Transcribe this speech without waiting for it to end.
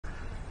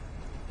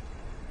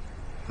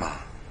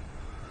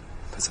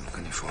怎么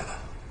跟你说的？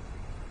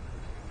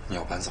你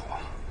要搬走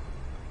啊？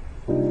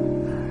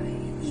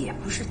也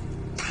不是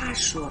他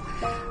说，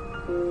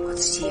我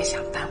自己也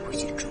想搬回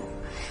去住。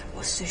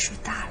我岁数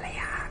大了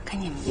呀，跟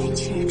你们年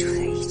轻人住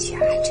在一起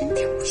还真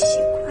挺不习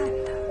惯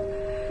的。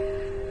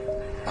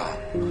啊，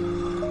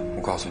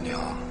我告诉你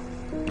啊，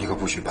你可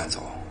不许搬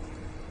走，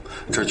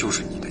这就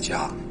是你的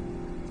家。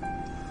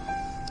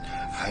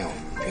还有，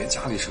别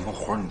家里什么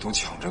活你都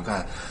抢着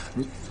干，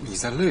你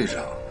在累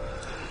着。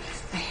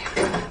哎呀，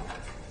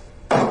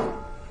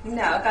你们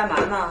俩要干嘛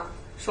呢？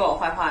说我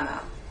坏话呢？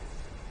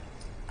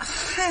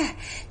嗨，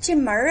这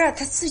门啊，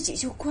他自己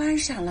就关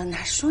上了，哪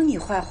说你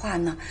坏话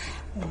呢？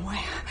五墨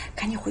呀，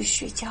赶紧回去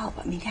睡觉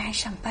吧，明天还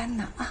上班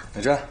呢啊！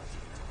美珍，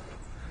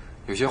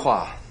有些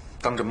话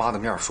当着妈的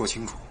面说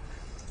清楚。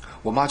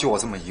我妈就我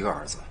这么一个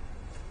儿子，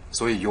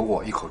所以有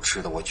我一口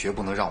吃的，我绝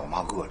不能让我妈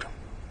饿着。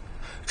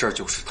这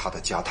就是她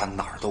的家，她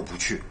哪儿都不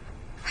去。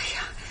哎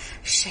呀，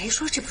谁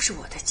说这不是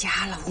我的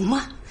家了？五墨，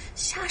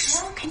瞎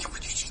说，赶紧回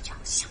去睡觉。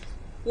行。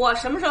我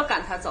什么时候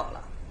赶他走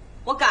了？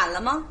我赶了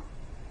吗？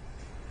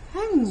哎，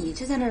你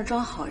这在那儿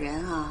装好人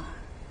啊？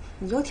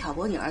你又挑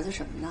拨你儿子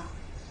什么呢？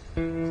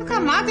他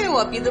干嘛对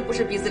我鼻子不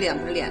是鼻子脸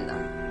不是脸的？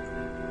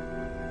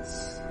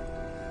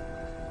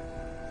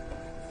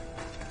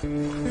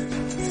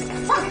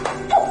放开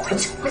我！回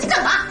去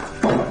干嘛？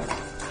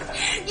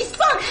你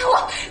放开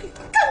我！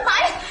干嘛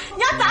呀？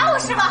你要打我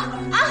是吧？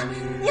啊！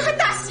你还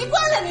打习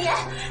惯了你！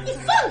你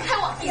放开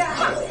我！哎呀，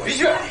回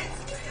去！五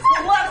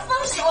墨，放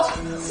手！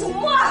五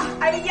墨，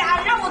哎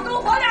呀，让我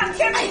多活2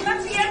天，你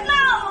们别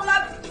闹了！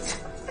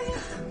哎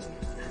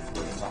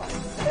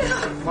呀，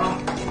妈，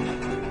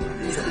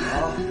你怎么了？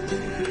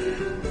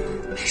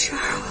没事儿，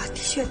我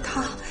低血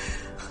糖，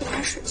喝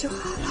点水就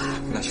好了。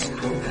那行，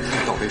给你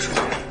倒杯水。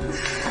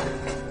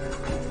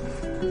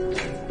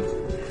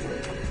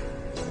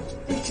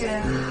丽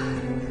珍，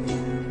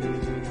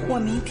我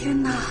明天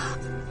呢，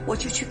我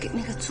就去给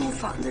那个租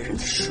房的人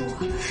说，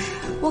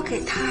我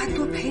给他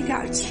多赔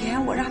点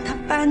钱，我让他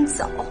搬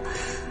走。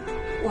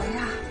我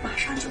呀，马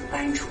上就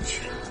搬出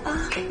去了啊，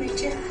丽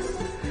珍。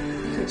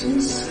你可真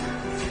行，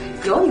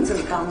有你这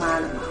么当妈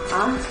的吗？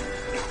啊，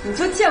你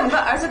就见不得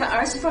儿子跟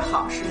儿媳妇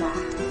好是吗？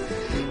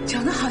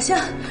整得好像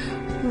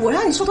我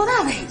让你受多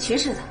大委屈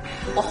似的。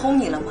我轰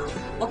你了吗？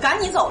我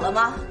赶你走了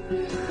吗？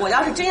我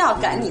要是真要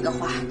赶你的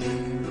话，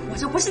我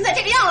就不现在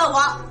这个样了。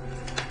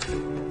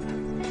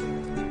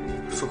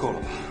我说够了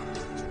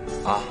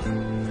吧？啊，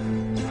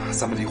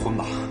咱们离婚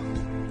吧。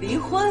离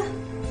婚？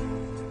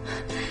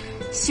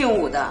姓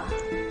武的，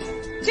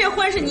这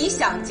婚是你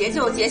想结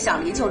就结，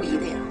想离就离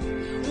的呀。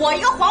我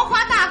一个黄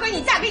花大闺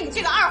女嫁给你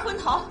这个二婚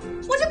头，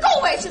我就够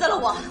委屈的了。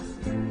我，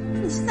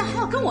你现在还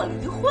要跟我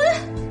离婚？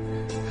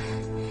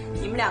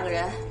你们2个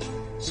人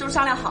是不是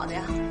商量好的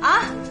呀？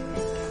啊？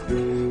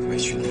委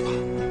屈你吧，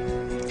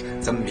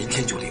咱们明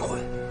天就离婚。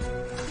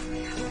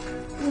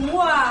五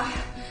墨啊，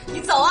你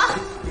走啊！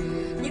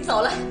你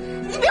走了，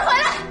你别回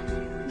来！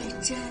美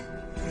珍，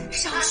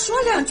少说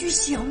2句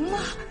行吗？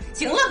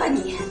行了吧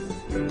你？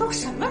都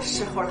什么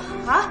时候了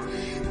啊？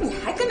你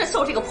还跟着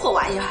受这个破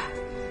玩意儿？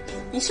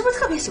你是不是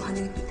特别喜欢那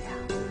个女的呀？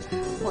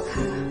我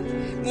看啊，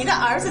你的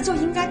儿子就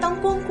应该当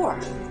光棍儿，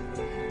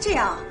这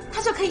样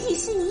他就可以一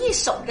心一意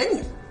守着你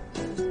了。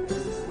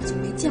我就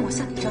没见过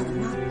像你这样的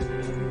妈，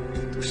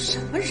都什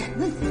么人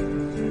呢你？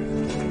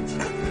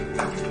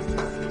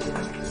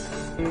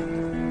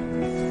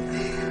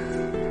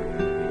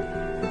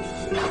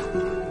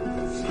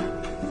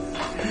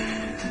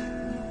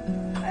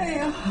哎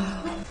呀，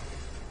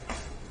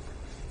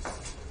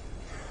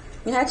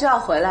你还知道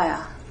回来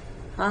呀？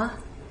啊？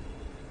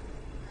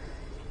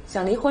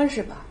想离婚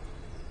是吧？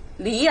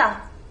离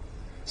呀！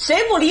谁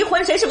不离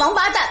婚谁是王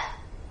八蛋。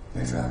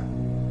美珍，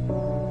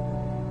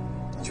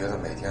你觉得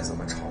每天这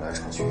么吵来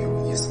吵去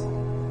有意思吗？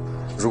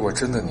如果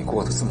真的你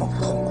过得这么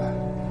不痛快，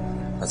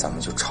那咱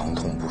们就长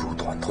痛不如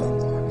短痛，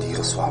离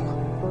了算了，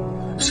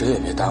谁也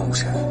别耽误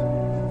谁。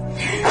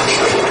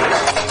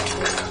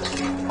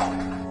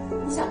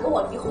你想跟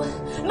我离婚？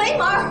没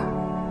门儿！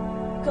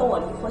跟我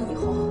离婚以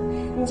后，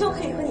你就可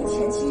以和你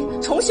前妻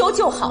重修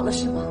旧好了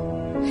是吗？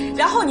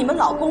然后你们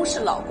老公是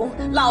老公，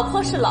老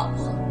婆是老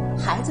婆，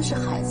孩子是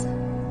孩子，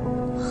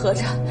合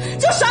着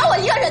就耍我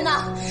一个人呢？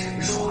谁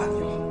耍你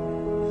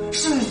了？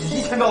是你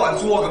一天到晚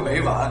作个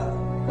没完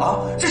啊！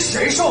这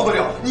谁受得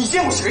了？你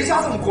见过谁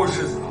家这么过日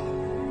子的？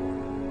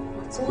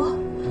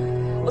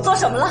我做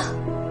什么了？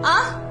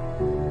啊？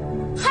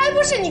还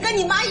不是你跟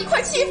你妈一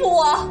块欺负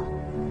我？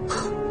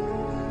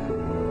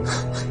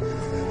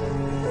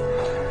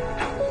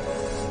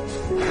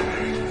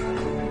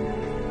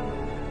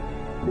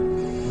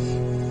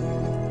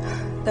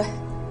对，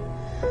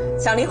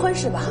想离婚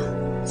是吧？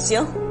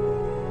行，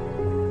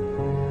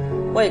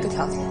我有一个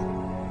条件，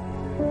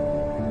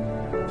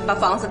把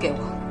房子给我。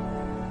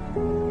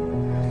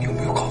你有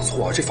没有搞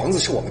错啊？这房子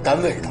是我们单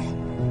位的。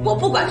我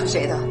不管是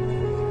谁的，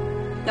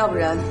要不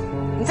然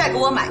你再给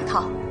我买一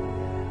套。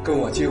跟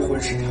我结婚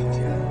是条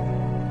件，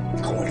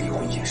跟我离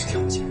婚也是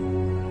条件。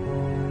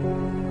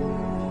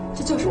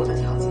这就是我的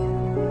条件。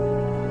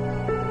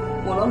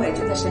我罗美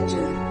珍在深圳，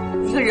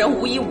一个人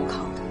无依无靠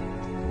的，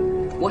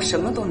我什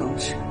么都能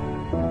吃，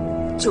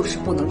就是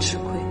不能吃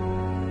亏。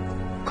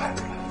看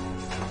出来了。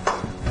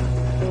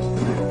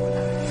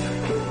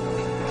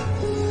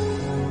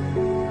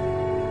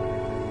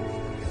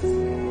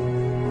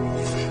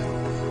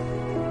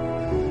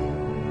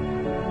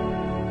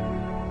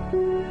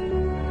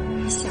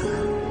想啊，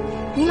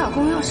你老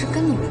公要是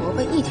跟你婆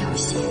婆一条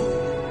线，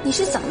你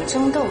是怎么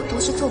争斗都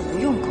是做无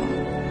用功。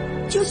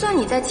就算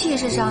你在气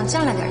势上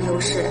占了点优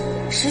势，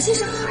实际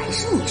上还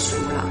是你输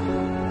了。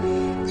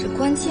这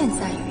关键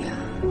在于啊，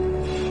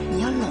你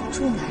要拢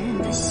住男人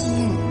的心。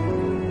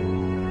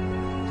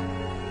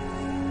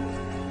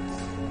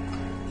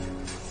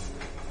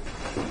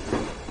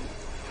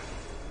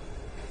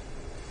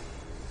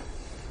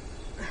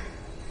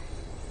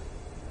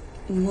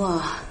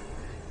莫，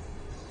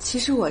其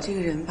实我这个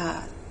人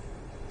吧，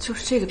就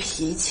是这个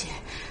脾气，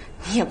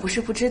你也不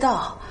是不知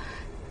道。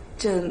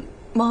这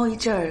猫一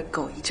阵儿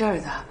狗一阵儿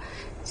的，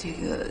这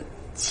个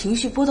情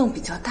绪波动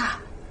比较大。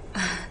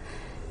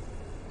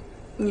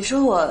你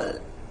说我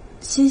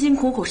辛辛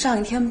苦苦上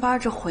一天班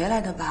这回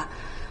来的吧，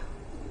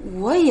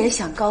我也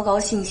想高高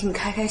兴兴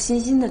开开心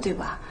心的，对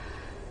吧？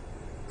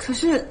可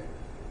是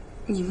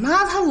你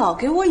妈她老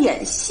给我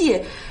演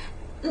戏，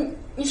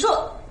你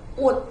说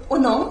我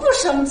能不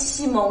生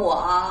气吗？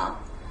我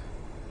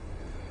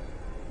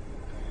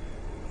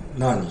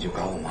那你就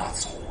赶我妈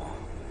走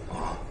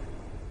啊！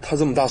她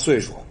这么大岁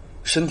数，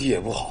身体也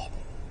不好。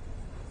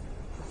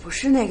不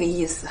是那个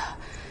意思，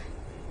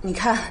你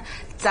看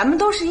咱们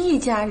都是一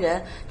家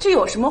人，这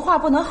有什么话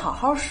不能好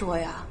好说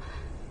呀？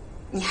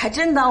你还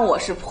真当我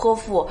是泼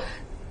妇，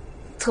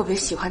特别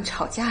喜欢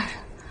吵架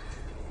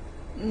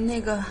人。那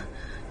个，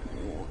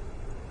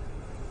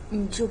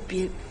你就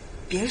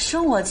别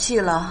生我气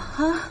了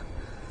啊！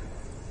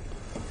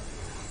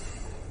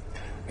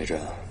美珍，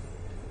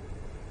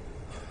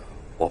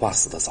我爸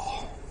死得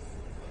早，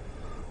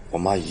我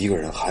妈一个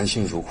人含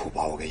辛茹苦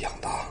把我给养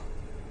大。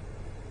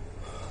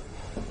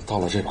到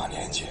了这把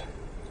年纪，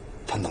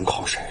她能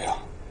靠谁呀？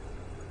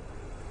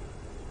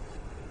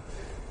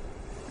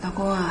老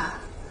公啊，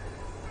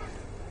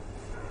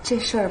这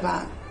事儿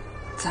吧，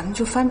咱们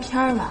就翻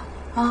篇了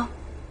啊！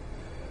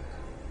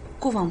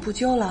过往不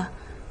究了，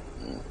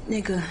那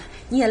个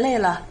你也累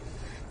了，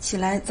起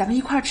来咱们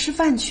一块儿吃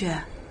饭去。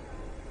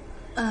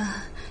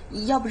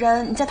要不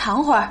然你再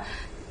躺会儿，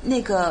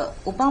那个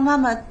我帮妈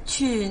妈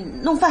去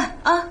弄饭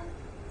啊。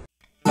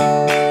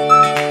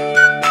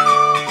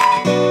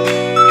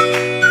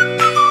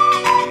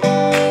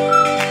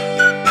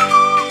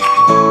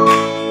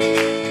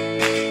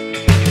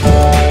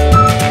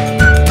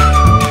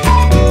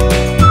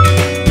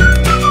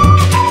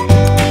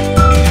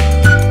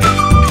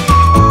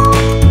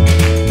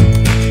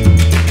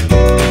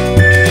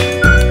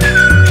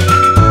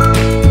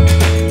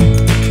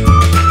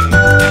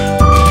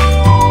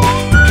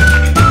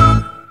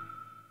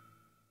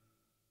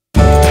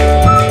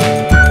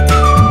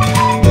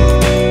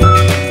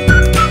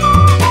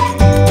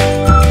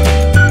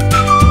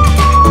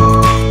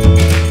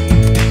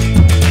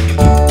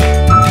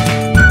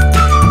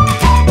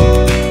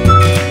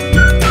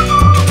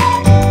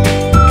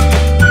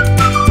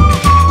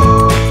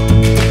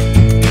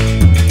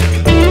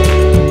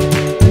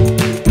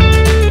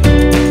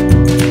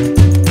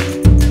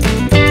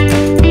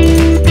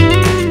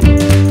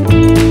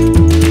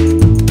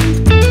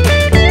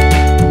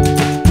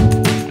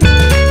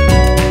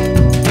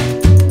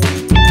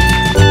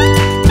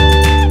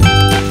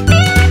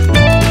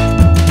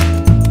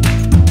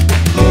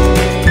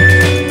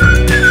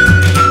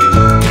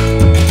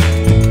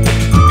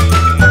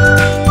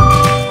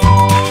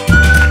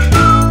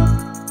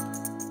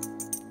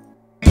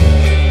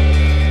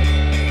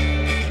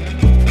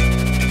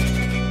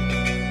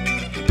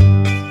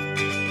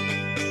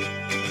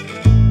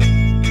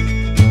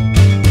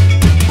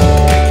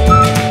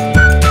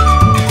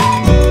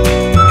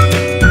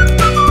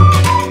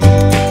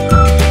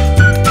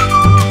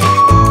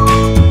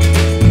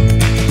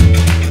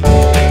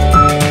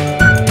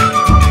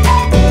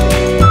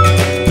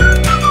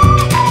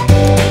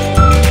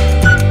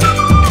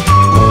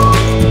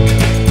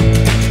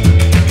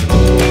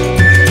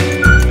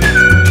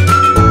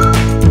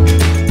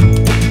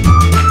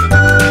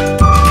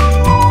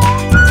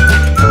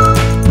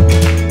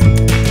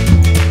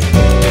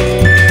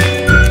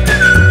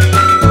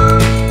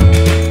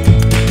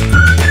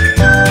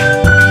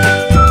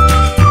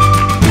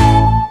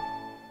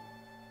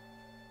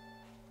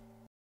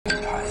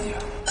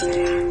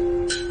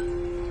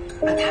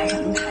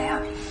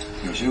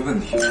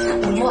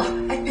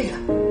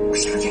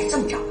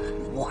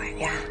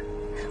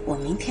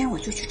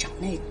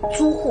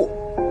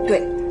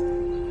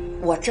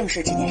正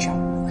是这件事儿，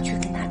我去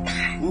跟他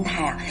谈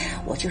谈呀，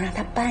我就让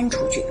他搬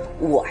出去，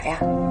我呀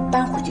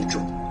搬回去住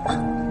啊。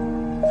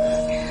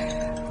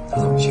那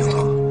怎么行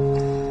啊？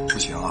不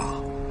行啊！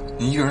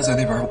你一个人在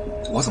那边，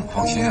我怎么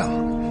放心啊？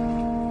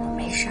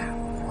没事儿，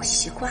我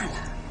习惯了。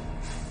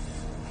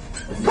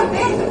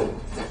哎，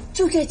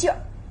就这劲儿，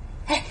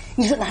哎，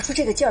你说拿出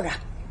这个劲儿啊，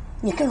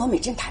你跟罗美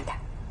珍谈谈。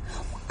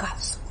我告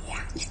诉你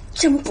呀，你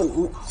真不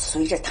能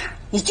随着他，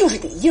你就是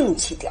得硬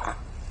气点儿。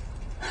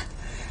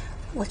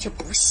我就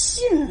不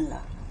信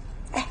了，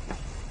哎，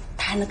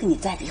他还能跟你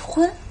再离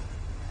婚？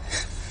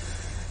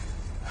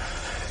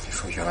你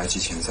说原来季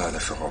芹在的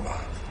时候吧，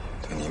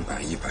对您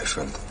百依百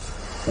顺的，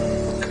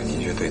可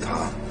您却对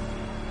他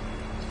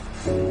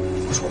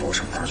说了我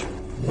上班去。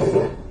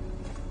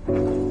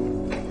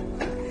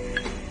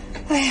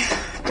哎呀，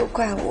都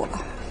怪我，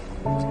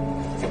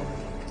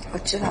我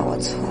知道我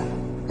错了。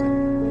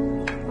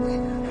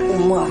吴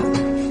墨，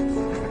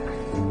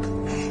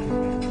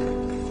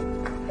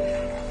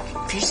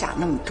别想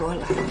那么多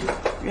了，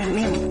认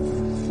命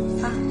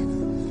啊！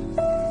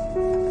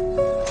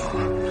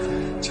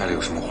家里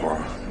有什么活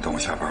你等我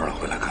下班了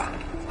回来干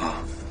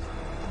啊。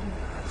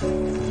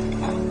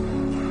啊，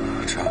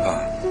吃完饭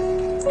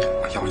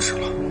把药吃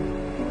了。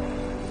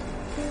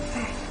哎，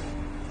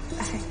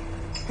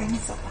赶紧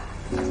走吧。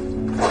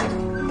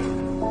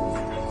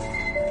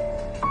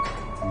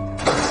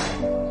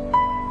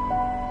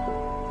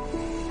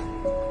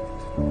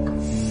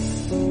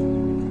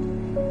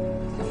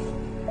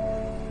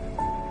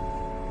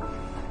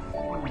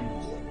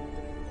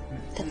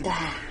墩墩，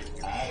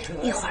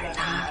一会儿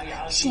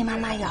呢，谢妈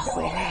妈要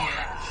回来呀。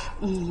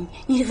你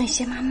得问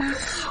谢妈妈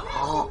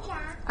好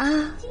啊。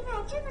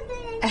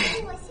哎，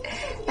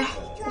来，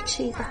再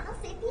吃一个。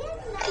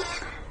哎呀，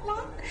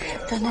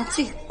墩墩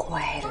最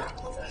乖了。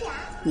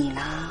你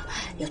呢，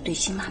要对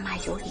新妈妈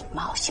有礼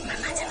貌，新妈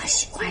妈才能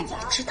喜欢你，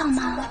知道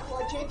吗？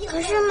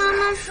可是妈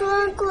妈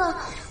说过，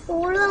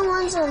无论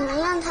我怎么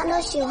样，她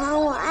都喜欢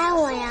我、爱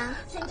我呀。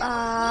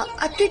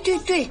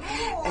对，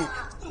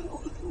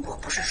我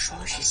不是说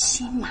的是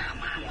新妈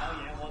妈吗？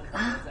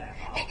啊，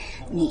哎，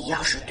你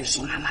要是对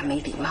新妈妈没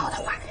礼貌的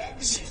话，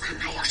新妈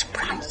妈要是不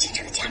让你进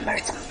这个家门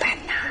怎么办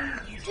呢？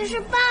这是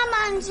爸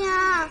爸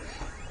家，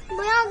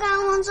不要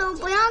赶我走，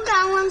不要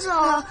赶我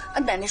走。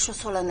奶奶说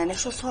错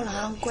了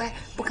啊，乖，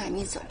不赶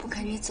你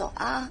走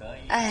啊。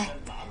哎，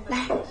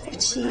来，再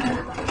吃一个。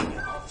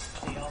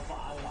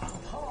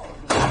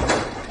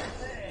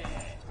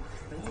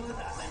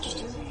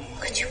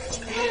快去！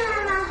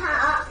妈妈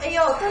好。哎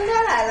呦，墩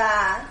墩来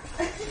了，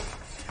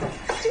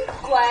真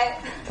乖。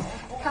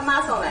他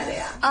妈送来的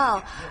呀？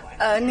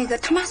那个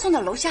他妈送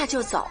到楼下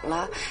就走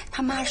了。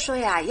他妈说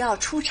呀，要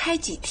出差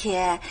几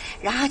天，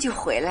然后就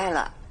回来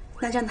了。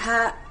那让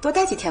他多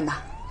待几天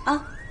吧。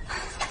啊，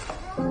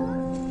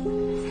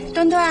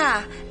墩墩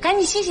啊，赶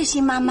紧谢谢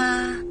新妈妈。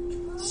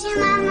新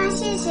妈妈，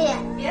谢谢。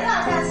别老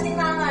叫新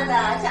妈妈的，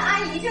叫阿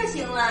姨就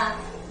行了。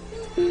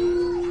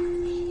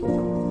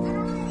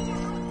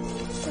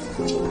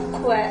真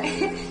乖。奶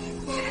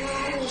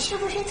奶，你是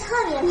不是特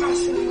别怕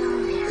新妈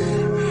妈呀？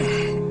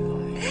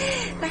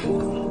来，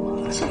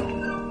吃。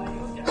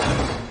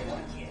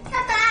爸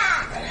爸。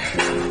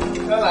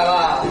来了。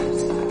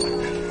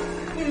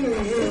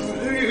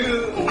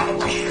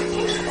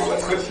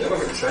喝甜了，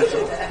这身上。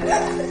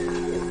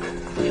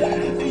哎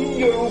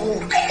呦，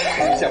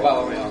你想爸爸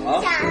没有啊？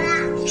想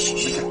了。小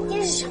点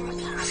声，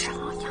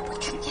要不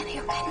听见了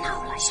又该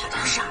闹了，小点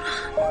声啊。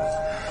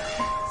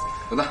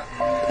等等，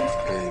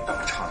给爸爸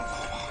唱一个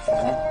好不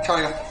好？唱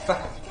一个，来。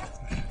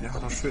丫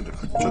头睡得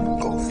可真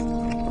够福，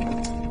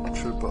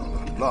吃饱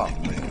了浪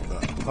没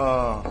了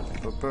啊，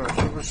宝贝儿，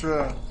是不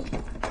是？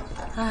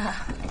哎呀，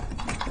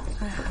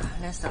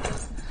累死了。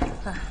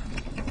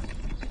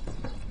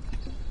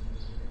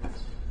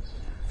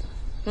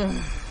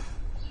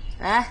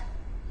哎，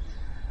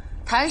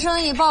谈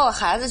生意抱个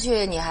孩子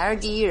去，你还是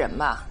第一人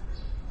吧？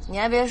你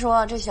还别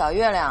说，这小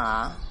月亮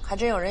啊，还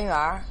真有人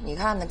缘。你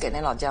看那给那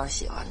老姜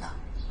喜欢的。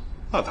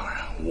那当然，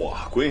我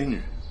闺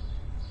女。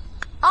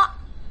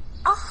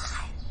嗨，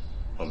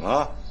怎么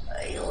了？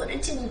哎呦，我的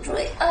颈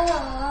椎，哎呀！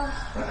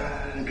哎，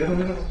你别动，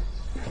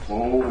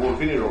我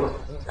给你揉揉。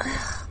哎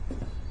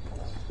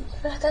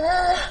呀，等，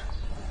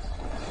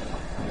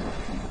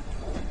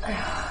哎呀，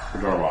是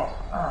这儿吧？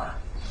啊，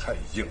太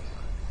硬了。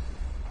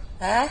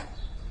哎，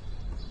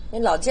你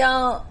老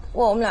姜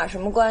问我们俩什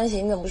么关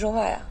系？你怎么不说话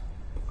呀？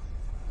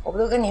我不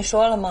都跟你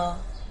说了吗？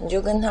你就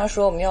跟他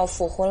说我们要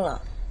复婚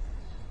了。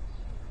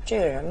这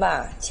个人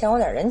吧，欠我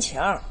点人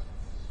情。哎，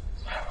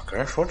我跟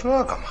人说这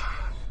干嘛？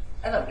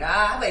哎，怎么着？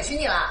还委屈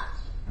你了？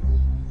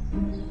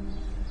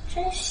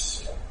真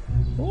行！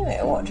你以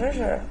为我这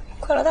是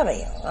快乐大本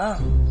营啊？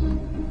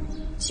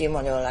寂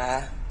寞就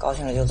来，高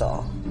兴了就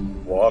走。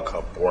我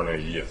可不是那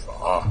意思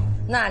啊。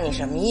那你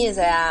什么意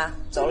思呀？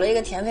走了一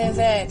个甜飞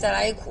飞，再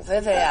来一苦飞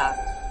飞呀？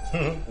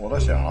我在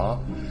想，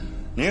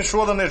您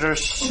说的那是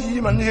西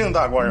门庆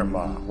大官人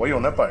吧？我有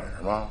那本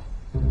事吗？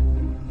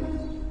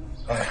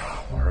哎呀，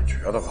我是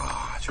觉得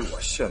吧，就我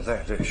现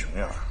在这熊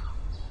样，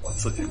我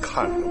自己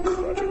看着都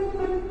磕碜。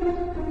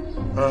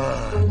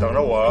等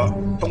着我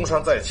东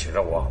山再起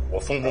着我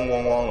风风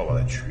光光的，我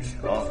再娶去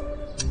啊！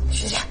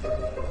去去，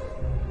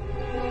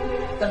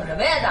等什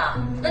么呀等？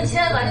那你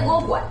现在赶紧给我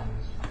滚！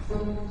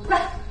来，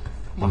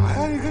妈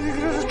呀，你看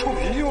这臭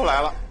脾气又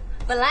来了。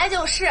本来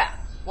就是，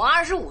我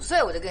25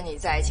岁我就跟你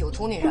在一起，我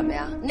图你什么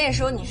呀？那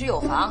时候你是有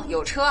房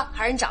有车，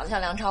还是你长得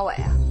像梁朝伟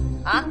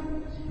啊？啊？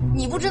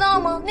你不知道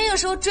吗？那个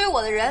时候追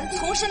我的人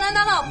从深南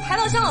大道排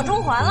到香港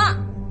中环了，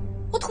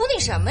我图你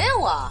什么呀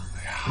我？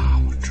哎呀，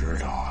我知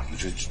道你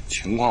这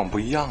情况不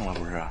一样了，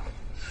不是？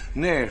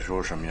那时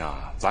候什么呀？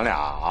咱俩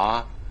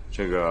啊，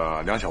这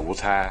个两小无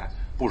猜，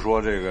不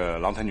说这个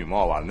郎才女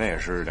貌吧，那也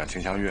是两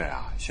情相悦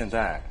呀。现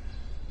在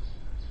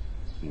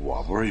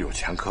我不是有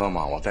前科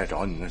吗？我再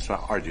找你那算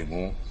二进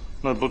宫，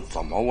那不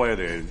怎么我也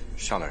得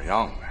像点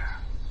样呗。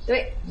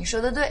对，你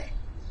说的对。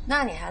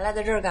那你还赖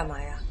在这儿干嘛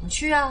呀？你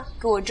去啊，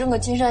给我挣个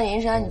金山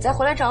银山，你再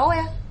回来找我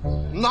呀。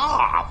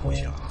那不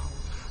行，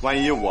万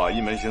一我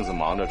一门心思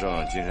忙着挣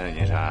金山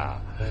银山，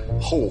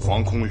后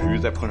方空虚，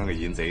再碰上个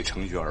淫贼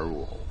乘虚而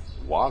入，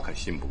我可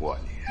信不过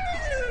你。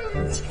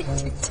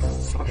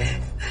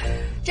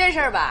这事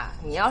儿吧，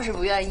你要是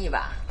不愿意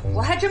吧，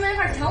我还真没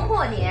法强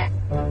迫你，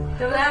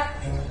对不对？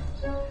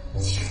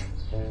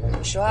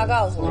实话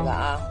告诉你吧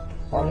啊，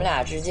我们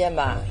俩之间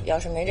吧，要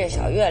是没这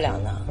小月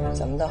亮呢，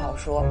怎么都好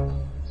说。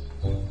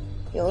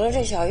有了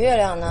这小月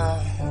亮呢，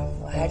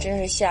我还真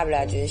是下不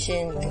了决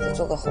心给他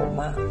做个后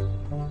妈。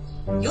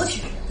尤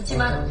其是他亲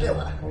妈怎么对我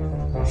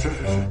的？是，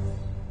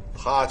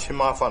他亲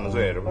妈犯的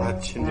罪，这不他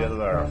亲爹都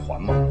在这儿还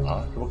吗？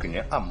啊，这不给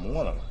您按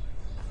摩呢吗？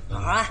好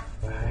好按，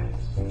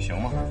行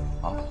吗？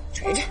啊，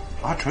捶捶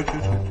啊，捶。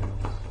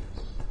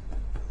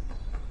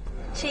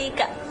吃一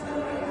个，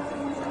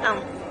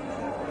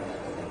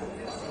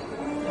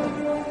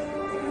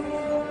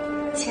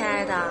亲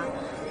爱的，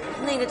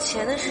那个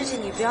钱的事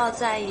情你不要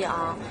在意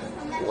啊，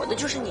我的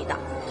就是你的。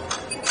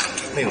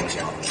那个不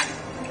行。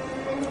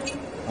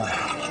哎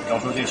呀，要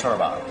说这事儿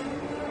吧，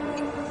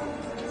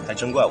还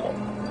真怪我。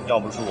要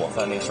不是我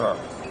犯那事儿，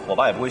我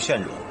爸也不会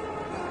限制我。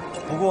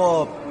不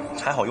过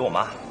还好有我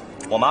妈，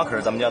我妈可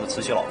是咱们家的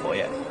慈禧老佛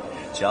爷，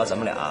只要咱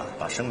们俩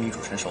把生米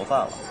煮成熟饭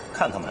了，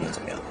看他们还能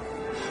怎么样？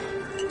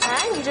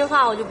哎，你这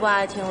话我就不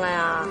爱听了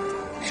呀。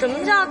什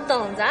么叫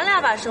等咱俩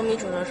把生米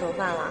煮成熟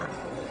饭了？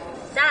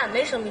咱俩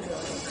没生米煮成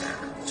熟饭。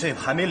这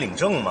还没领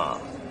证吗？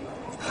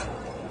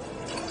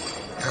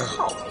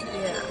讨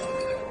厌，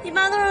一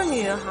般都是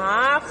女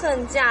孩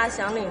恨嫁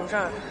想领证，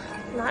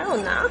哪有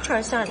男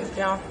孩像你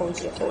这样猴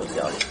急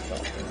要领证？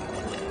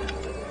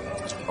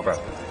宝贝儿，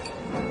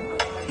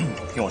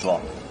听我说，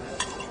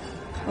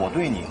我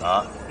对你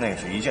呢，那也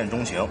是一见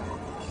钟情。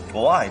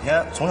我王海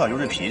天从小就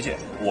这脾气，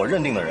我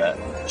认定的人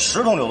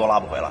10头牛都拉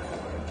不回来。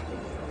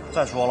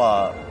再说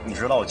了，你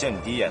知道我见你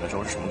第一眼的时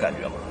候是什么感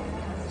觉吗？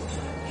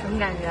什么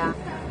感觉啊？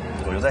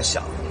我就在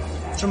想，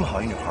这么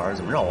好一女孩，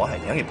怎么让王海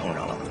天给碰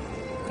上了？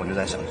我就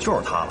在想，就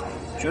是她了，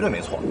绝对没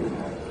错。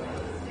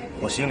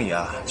我心里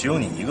啊，只有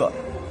你一个。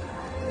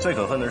最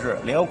可恨的是，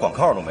连个广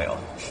告都没有。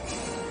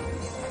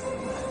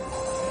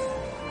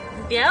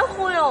你别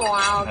忽悠我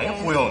啊！我跟你说，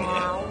没忽悠你，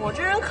我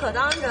这人可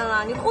当真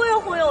了。你忽悠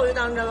忽悠我就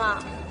当真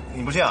了。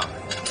你不信啊？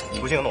你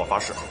不信，那我发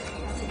誓，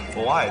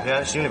我王海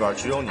天心里边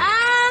只有你。哎，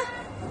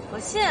我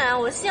信。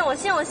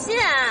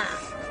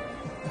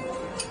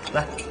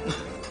来。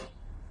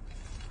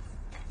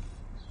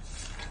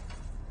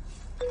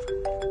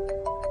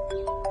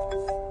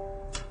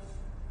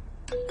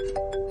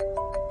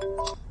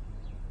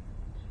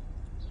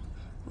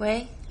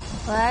喂，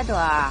朵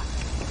儿，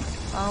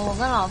我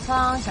跟老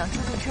方想出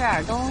去吃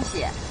点东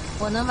西，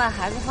我能把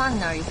孩子放你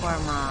那儿一会儿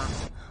吗？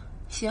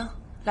行，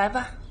来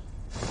吧。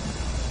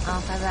啊，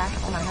拜拜，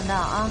我马上到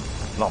啊。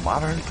老麻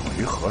烦人找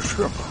一合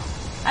适嘛。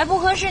哎，不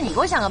合适你给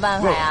我想个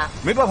办法呀。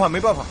没办法，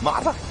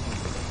麻烦。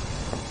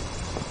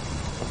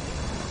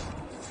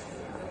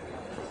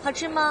好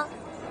吃吗？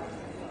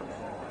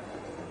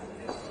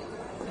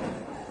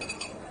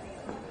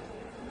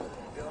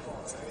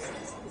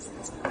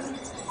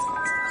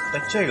哎，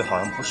这个好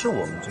像不是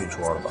我们这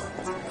桌的吧？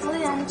服务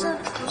员，这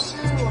不是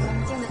我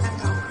们订的蛋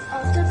糕。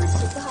哦，对不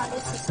起，不好意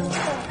思，收错。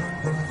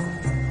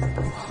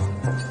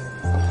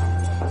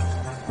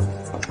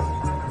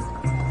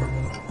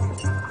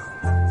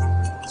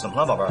怎么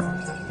了，宝贝儿？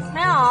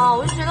没有，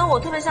我就觉得我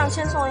特别像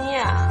千颂伊。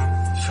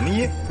什么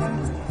伊？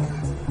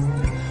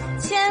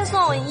千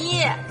颂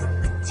伊，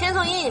千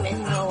颂伊你没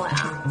听说过呀？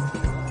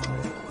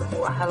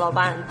我还老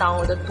把你当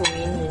我的赌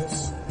迷女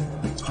婿。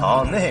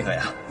好，那个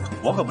呀，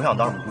我可不想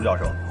当什么都教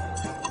授。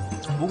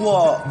不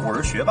过我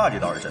是学霸，这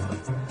倒是真的。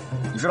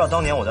你知道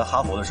当年我在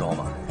哈佛的时候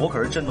吗？我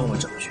可是震动了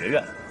整个学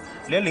院，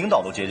连领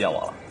导都接见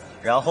我了。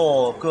然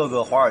后各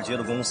个华尔街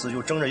的公司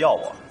就争着要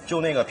我，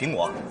就那个苹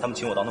果，他们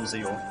请我当他们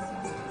CEO。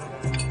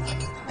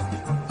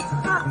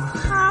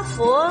哈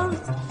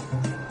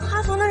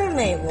佛那是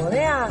美国的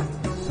呀。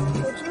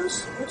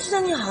我记得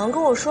你好像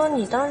跟我说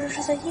你当时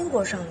是在英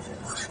国上学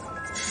的。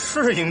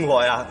是英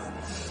国呀。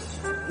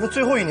那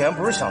最后一年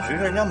不是想学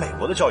学人家美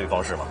国的教育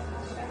方式吗？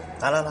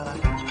来，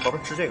宝贝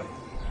儿吃这个。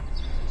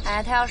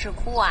哎，他要是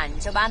哭啊，你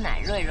就把奶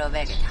热一热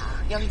喂给他；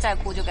要是再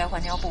哭，就该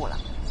换尿布了。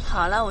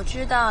好了，我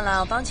知道了，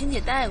我帮晴姐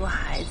带过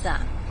孩子，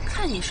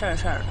看你事儿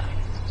的，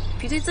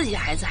比对自己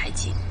孩子还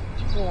近。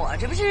我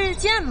这不是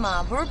贱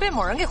吗？不是被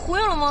某人给忽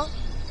悠了吗？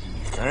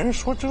你跟人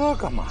说这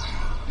干嘛呀？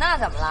那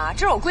怎么了？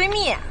这是我闺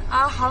蜜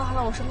啊！好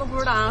了，我什么都不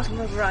知道啊，什么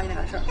都不知道你俩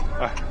的事儿。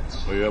哎，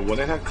我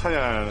那天看见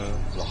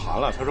老韩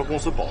了，他说公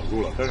司保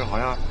住了，但是好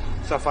像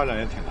再发展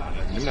也挺难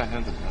的。你们俩现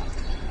在怎么样？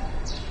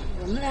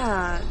我们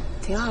俩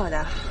挺好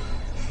的。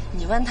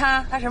你问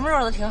他，他什么时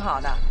候都挺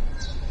好的。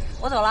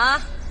我走了啊，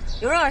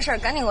有任何事儿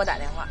赶紧给我打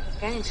电话。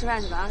赶紧吃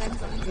饭去吧啊，赶紧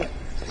走。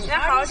你俩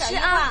好好吃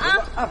啊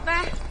拜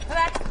拜拜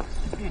拜。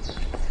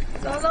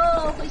走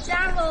喽，回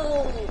家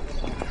喽。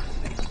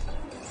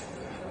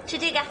吃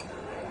这个。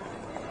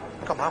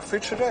干嘛非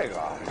吃这个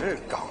啊？这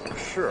港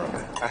式。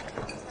哎，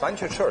咱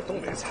去吃点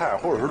东北菜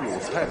或者是鲁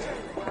菜。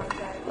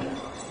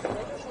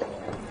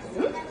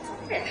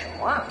这什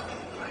么啊？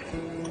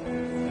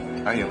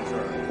哎，英子，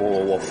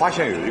我发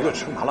现有一个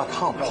吃麻辣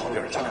烫的好地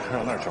儿，咱俩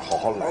上那儿去好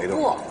好来一顿。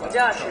不，我就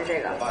要吃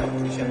这个。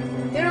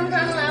凭什么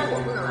他能来，我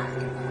不能来？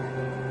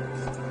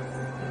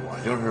我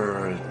就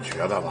是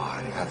觉得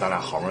吧，你看咱俩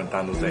好不容易单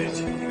独在一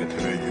起，一个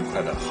特别愉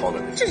快的好的。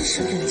这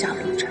是人家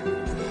留着，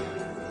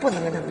不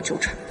能跟他们纠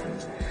缠。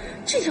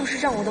这要是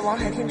让我的王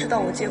海天知道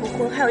我结过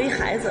婚，还有一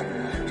孩子，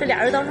这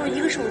俩人当中一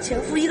个是我前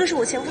夫，一个是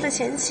我前夫的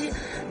前妻，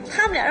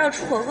他们俩要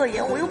出口恶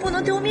言，我又不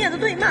能丢面子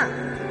对骂，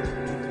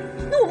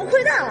那我们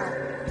亏大了。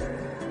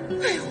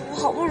哎呦，我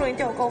好不容易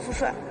调高富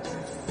帅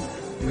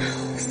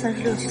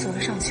，36级走了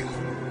上去了。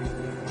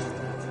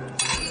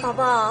宝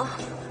宝，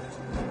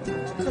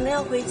可能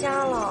要回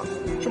家了。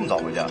这么早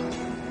回家？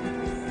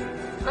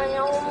哎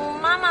呀，我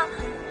妈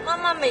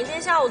妈每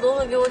天下午都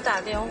会给我打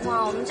电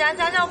话，我们家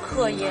家教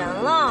可严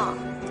了。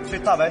这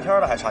大白天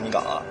的还查你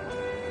岗啊？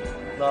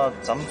那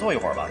咱们坐一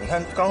会儿吧，你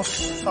看刚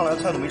上来的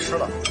菜都没吃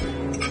呢。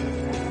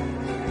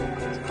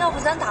要不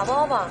咱打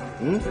包吧？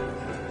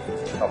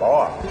打包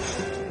啊？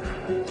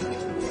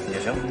也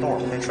行，等会儿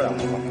我可以吃2口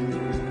吧。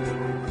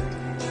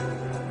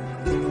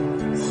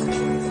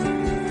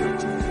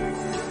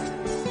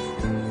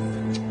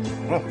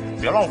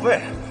别浪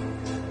费。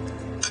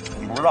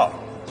你不知道，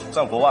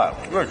在国外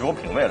越是有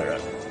品味的人，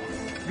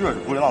越是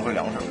不会浪费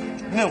粮食，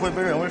那会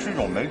被认为是一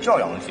种没教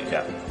养的体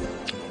现。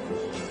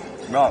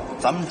你知道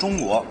咱们中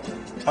国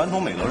传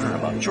统美德是什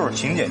么？就是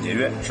勤俭节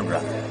约，是不是？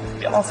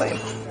别浪费嘛。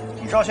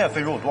你知道现在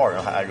非洲有多少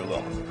人还挨着饿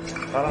吗？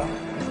来来。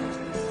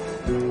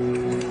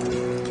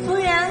服务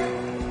员，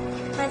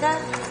买单。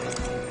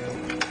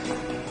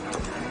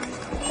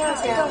多少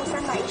钱？一共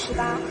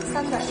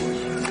318，300。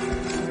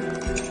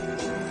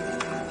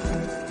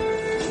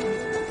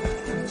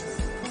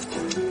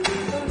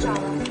不用找了。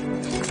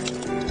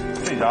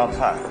这家的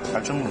菜还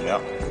真不怎么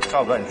样，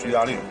下次带你去意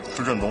大利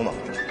吃正宗的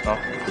啊！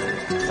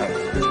哎，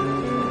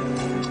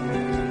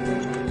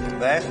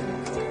喂，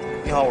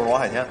你好，我是王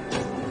海天。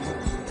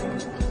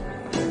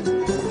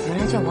原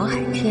来叫王海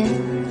天，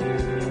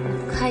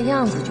看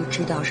样子就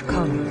知道是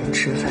靠女人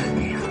吃饭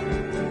的呀。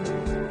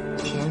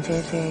田菲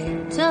菲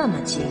这么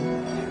精，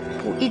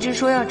不一直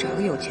说要找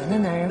个有钱的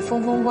男人，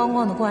风风光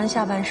光的过完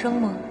下半生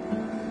吗？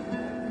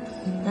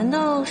难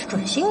道是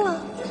转性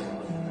了？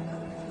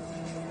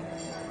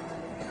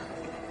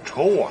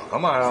瞅我干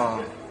嘛呀？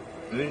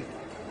你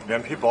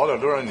脸皮薄点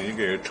都让你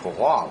给丑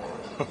化了。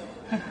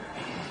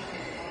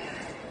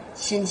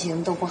心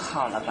情都不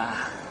好了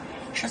吧？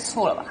吃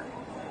醋了吧？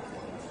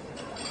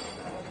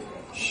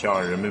向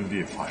人民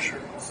币发誓，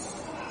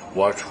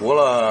我除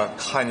了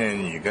看见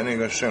你跟那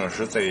个摄影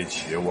师在一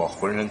起，我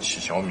浑身起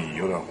小米，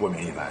有点过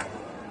敏以外，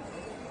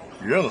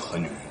任何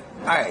女人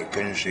爱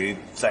跟谁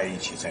在一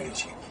起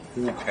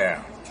，who care？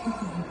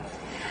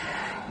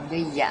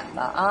你就演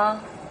吧啊，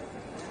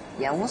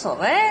演无所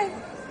谓。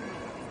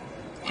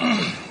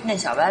那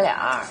小白脸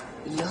儿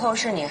以后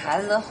是你孩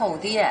子的后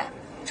爹，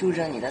住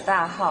着你的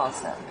大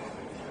house，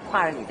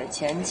 挎着你的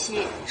前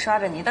妻，刷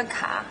着你的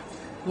卡，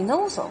你能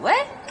无所谓？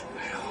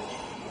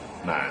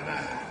奶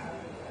奶，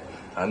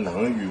咱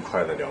能愉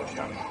快的聊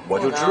天吗？我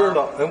就知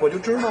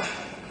道，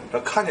这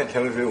看见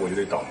田菲菲我就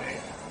得倒霉。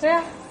对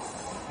呀、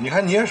你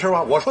看你也是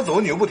吧？我说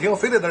走你又不听，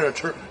非得在这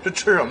吃，这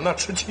吃什么呢？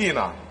吃气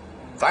呢？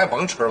咱也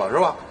甭吃了，是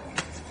吧？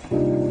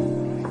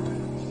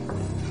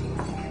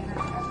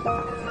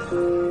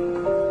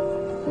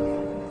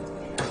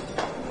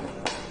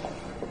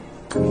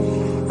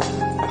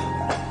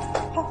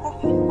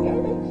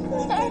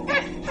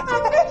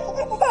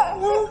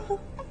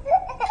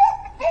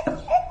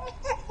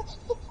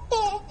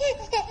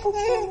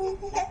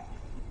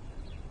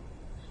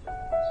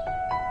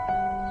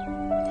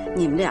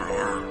你们俩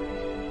呀，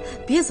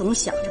别总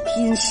想着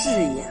拼事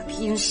业，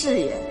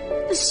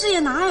这事业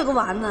哪有个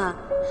完呢？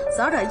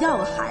早点要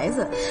个孩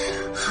子，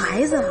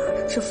孩子啊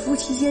是夫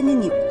妻间的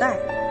纽带，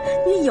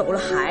你有了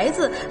孩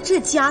子，这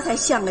家才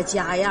像个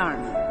家样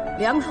呢。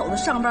两口子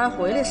上班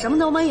回来什么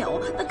都没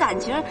有，那感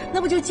情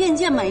那不就渐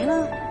渐没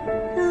了？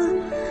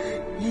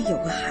也有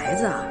个孩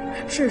子啊，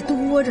事儿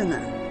多着呢，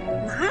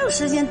哪有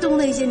时间动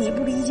那些你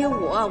不理解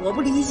我，我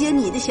不理解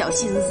你的小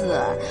心思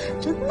啊？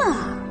真的。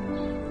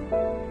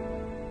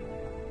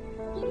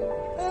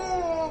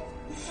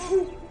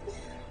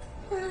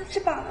吃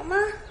饱了吗？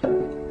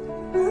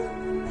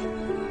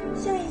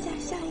下一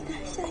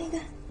个。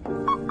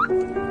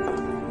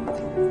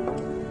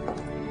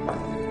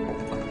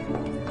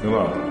英子，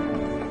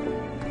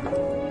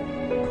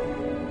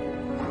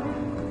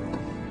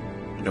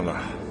英子，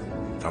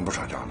咱不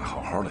吵架了，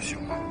好好的行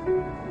吗？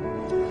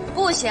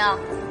不行，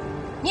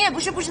你也不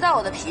是不知道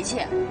我的脾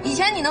气，以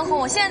前你能哄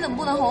我，现在怎么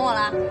不能哄我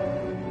了？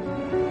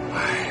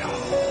哎呀，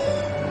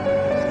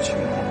情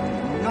况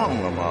不一样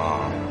了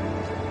嘛。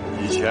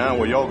以前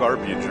我腰杆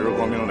笔直、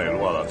光明磊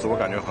落的，自我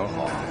感觉很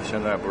好，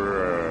现在不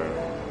是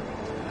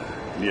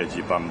劣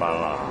迹斑斑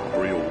了，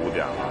不是有污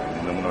点了，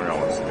你能不能让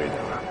我自卑点？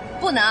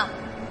不能，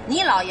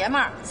你老爷们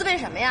儿自卑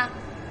什么呀？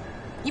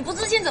你不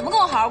自信怎么跟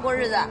我好好过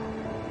日子？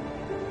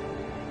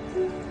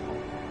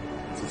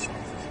自信。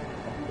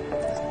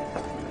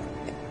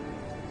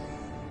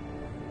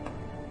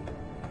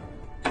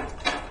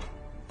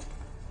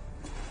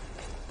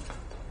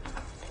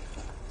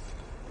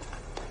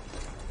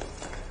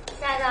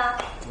亲爱的，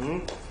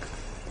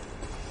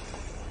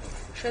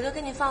水都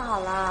给你放好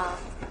了，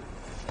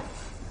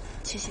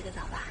去洗个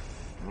澡吧。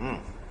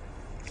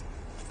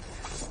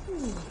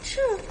你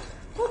这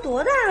都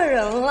多大个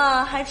人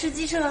了，还吃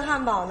鸡翅和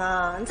汉堡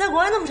呢？你在国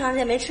外那么长时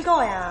间没吃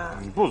够呀？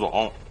你不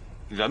懂，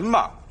人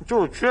吧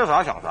就是缺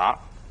啥想啥。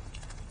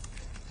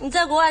你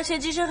在国外缺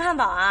鸡翅和汉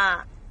堡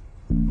啊？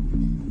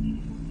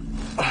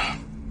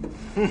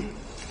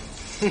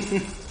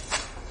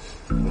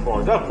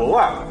我在国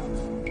外，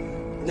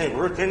那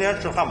不是天天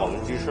吃汉堡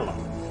跟鸡翅吗？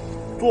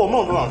做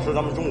梦都想吃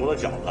咱们中国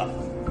的饺子。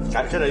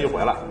哎，现在一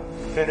回来，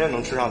天天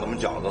能吃上咱们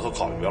饺子和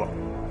烤鱼了。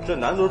这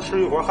难得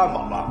吃一回汉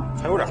堡了，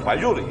还有点怀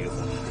旧的意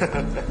思。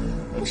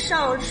你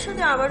少吃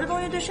点吧，这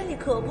东西对身体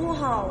可不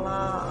好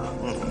了。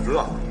我知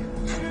道。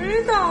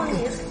知道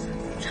你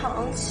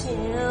长情。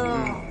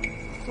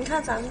你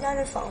看咱们家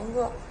这房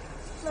子，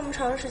那么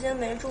长时间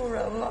没住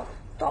人了，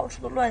到处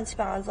都乱七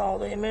八糟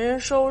的，也没人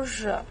收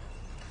拾。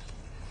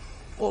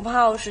我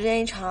怕我时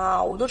间一长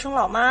啊，我都成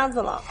老妈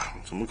子了。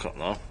怎么可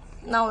能？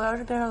那我要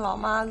是变成老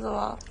妈子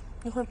了，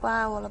你会不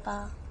爱我了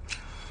吧？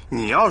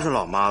你要是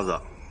老妈子，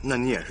那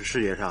你也是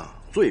世界上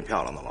最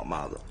漂亮的老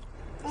妈子。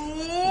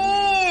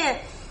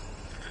哎，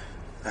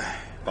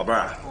宝贝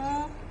儿，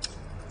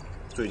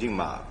最近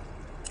吧，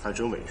还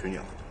真委屈你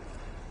了。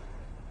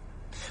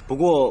不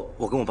过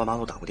我跟我爸妈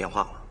都打过电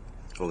话了，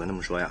我跟他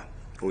们说呀，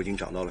我已经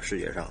找到了世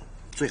界上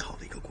最好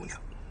的一个姑娘。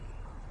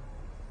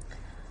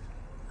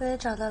我也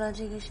找到了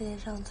这个世界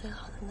上最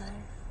好的男人。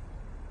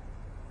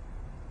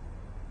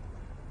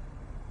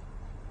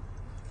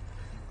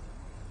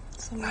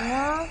怎么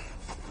了？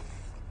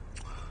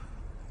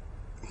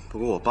不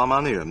过我爸妈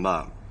那人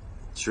吧，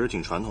其实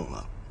挺传统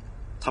的，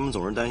他们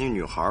总是担心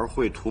女孩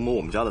会图谋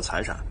我们家的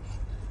财产。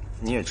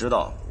你也知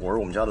道，我是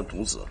我们家的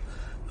独子，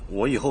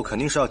我以后肯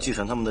定是要继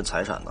承他们的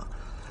财产的。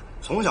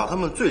从小他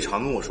们最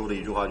常跟我说的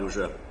一句话就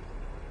是，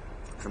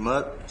什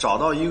么找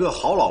到一个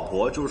好老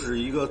婆就是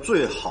一个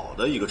最好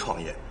的一个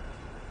创业。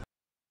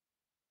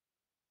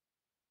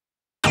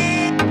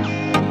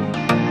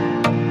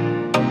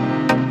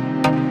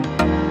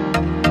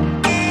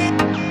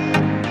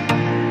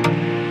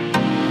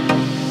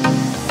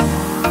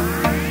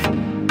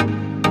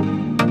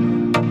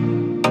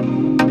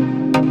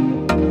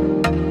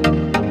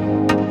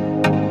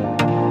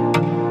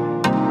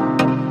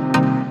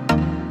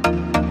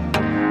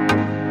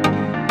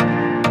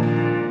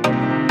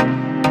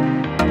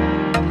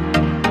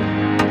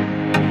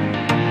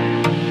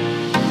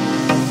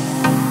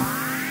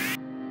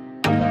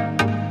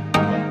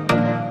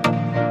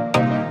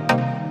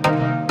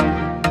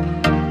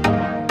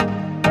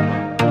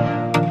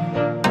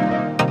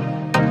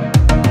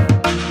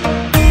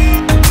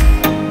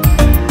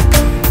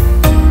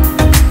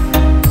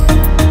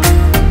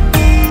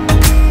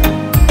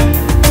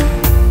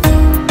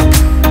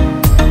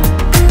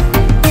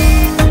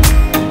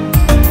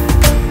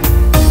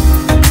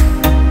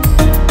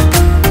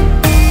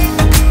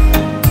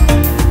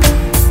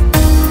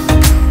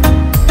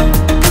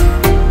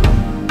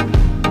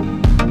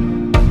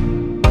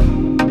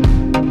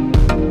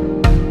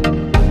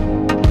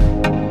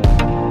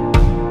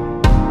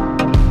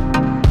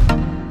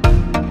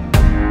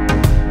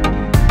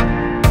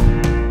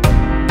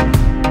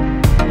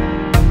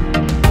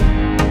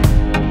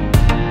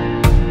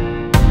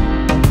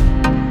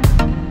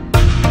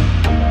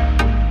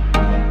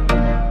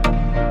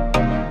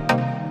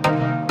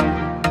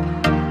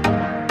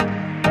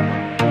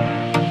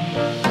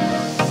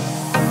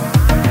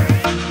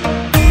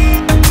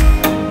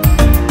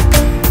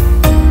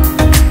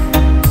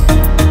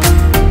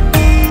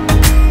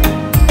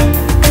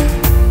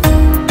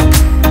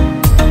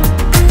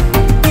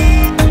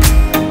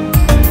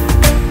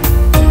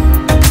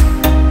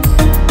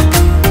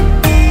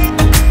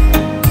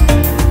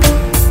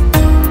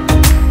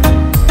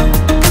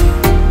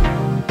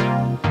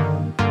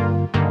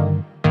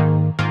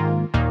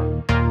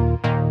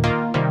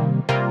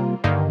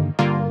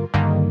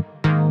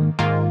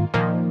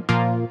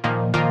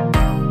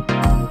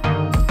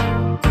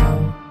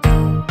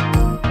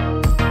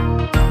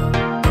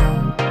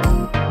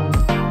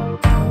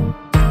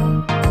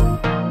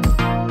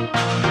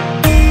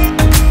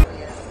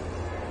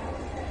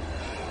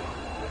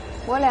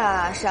我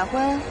俩闪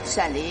婚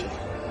闪离，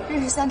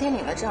认识3天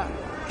领了证，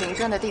领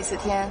证的第4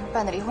天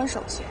办的离婚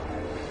手续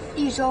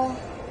，1周，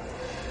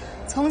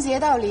从结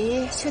到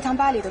离，缺糖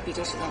8厘都比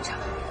这时间长。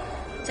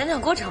讲讲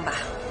过程吧。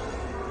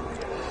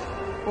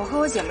我和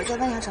我姐妹在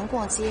万象城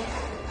逛街，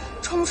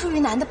冲出一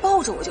男的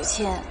抱着我就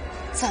亲，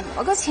怎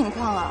么个情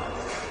况啊？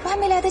我还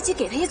没来得及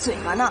给他一嘴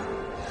巴呢，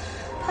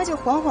他就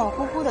恍恍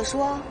惚惚地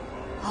说：“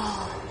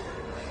哦，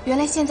原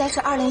来现在是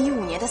2015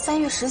年的3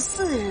月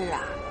14日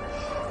啊！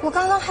我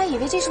刚刚还以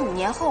为这是5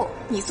年后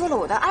你做了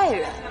我的爱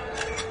人。”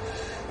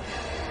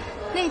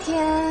那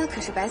天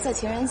可是白色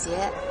情人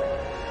节，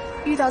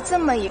遇到这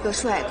么一个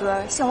帅哥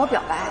向我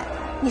表白，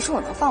你说我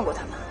能放过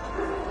他吗？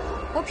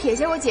我撇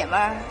下我姐们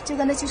儿，就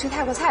跟他去吃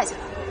泰国菜去了。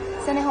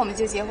3年后我们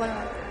就结婚了。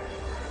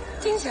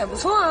听起来不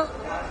错啊。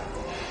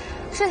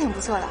是挺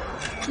不错的。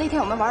那天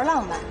我们玩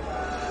浪漫，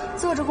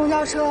坐着公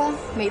交车，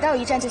每到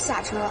一站就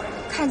下车，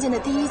看见的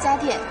第一家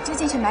店就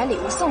进去买礼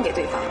物送给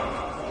对方。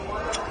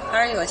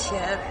还是有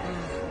钱。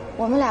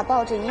我们俩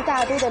抱着一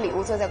大堆的礼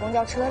物坐在公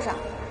交车上，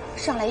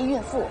上来一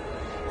孕妇，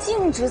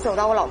径直走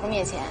到我老公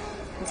面前。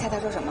你猜他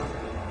说什么？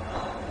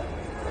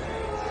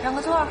让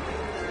个座。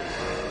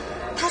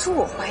他说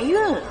我怀孕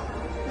了。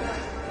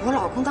我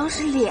老公当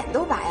时脸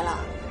都白了，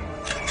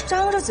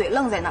张着嘴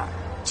愣在那儿。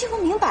这不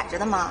明摆着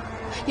的吗？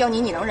要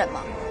你能忍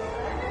吗？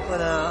不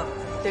能，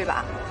对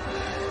吧？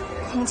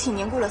空气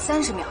凝固了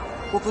30秒，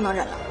我不能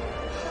忍了，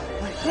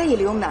我泪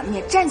流满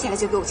面，站起来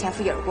就给我前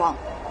夫一耳光。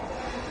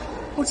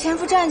我前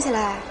夫站起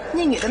来，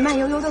那女的慢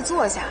悠悠地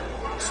坐下，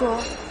说：“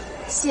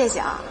谢谢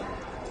啊。”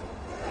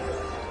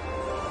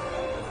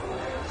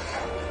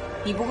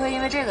你不会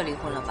因为这个离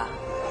婚了吧？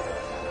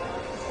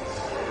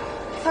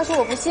他说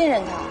我不信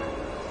任他，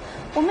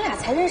我们俩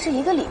才认识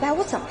1个礼拜，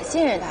我怎么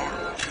信任他呀？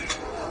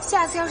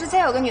下次要是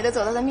再有个女的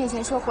走到他面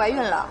前说怀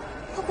孕了，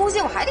我估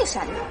计我还得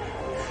删他。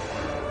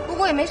不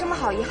过也没什么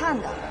好遗憾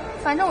的，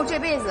反正我这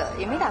辈子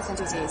也没打算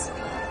就结一次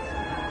婚。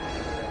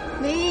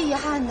唯一遗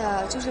憾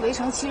的就是围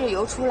城7日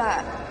游出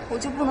来，我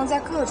就不能在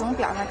各种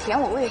表上填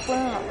我未婚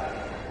了。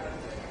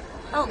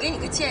我给你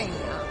个建议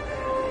啊，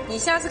你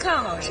下次看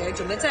好谁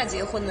准备再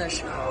结婚的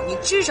时候，你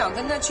至少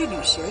跟他去旅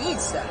行一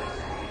次。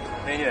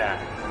美女，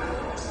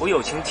我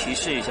友情提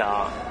示一下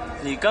啊，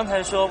你刚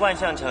才说万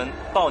象城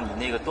抱你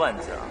那个段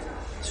子啊，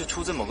是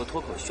出自某个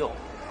脱口秀。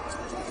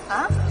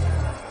啊？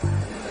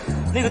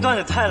那个段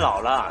子太老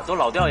了，都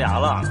老掉牙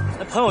了，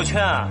那朋友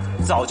圈啊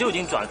早就已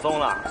经转疯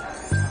了。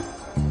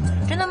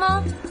真的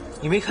吗？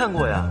你没看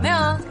过呀？没有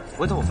啊。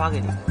回头我发给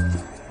你。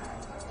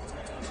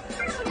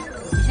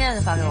你现在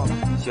就发给我吧。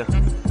行。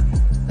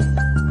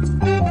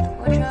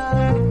我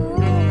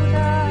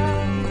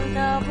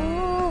找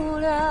不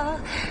了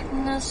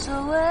那所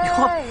谓。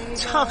哟，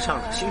唱上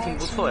了，心情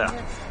不错呀。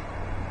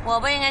我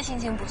不应该心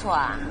情不错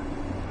啊？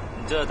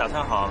你这打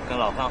算好跟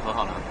老方和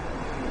好了？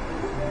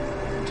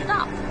不知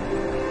道。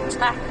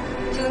哎，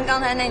就跟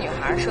刚才那女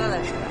孩说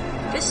的似的，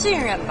这信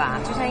任吧，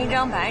就像一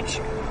张白纸，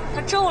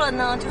它皱了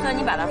呢，就算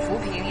你把它抚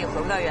平，也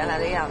回不到原来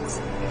的样子。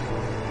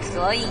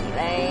所以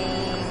嘞，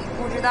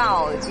不知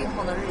道今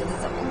后的日子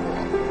怎么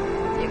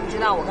过，也不知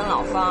道我跟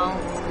老方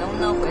能不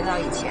能回到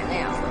以前那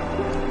样。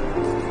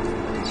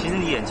其实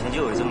你眼前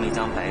就有这么一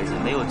张白纸，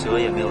没有折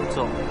也没有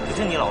皱，可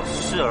是你老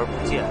视而不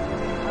见。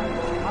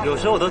有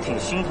时候我都挺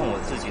心痛我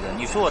自己的。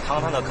你说我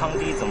堂堂的康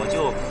帝，怎么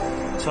就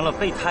成了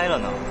备胎了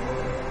呢？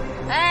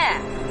哎，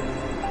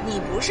你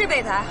不是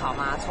备胎好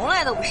吗？从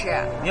来都不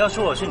是。你要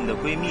说我是你的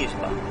闺蜜是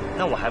吧？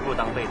那我还不如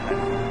当备胎。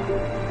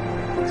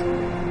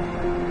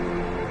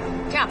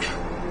这样吧，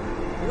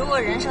如果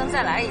人生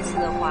再来一次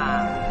的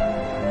话，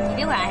一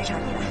定会爱上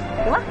你的，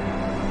行吗？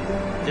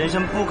人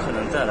生不可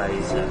能再来一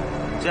次。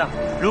这样，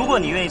如果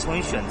你愿意重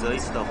新选择一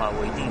次的话，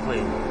我一定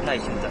会耐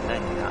心等待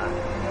你的爱。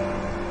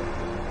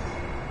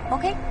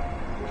OK。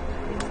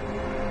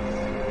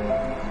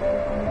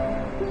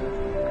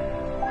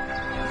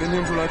天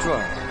天出来转，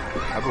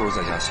还不如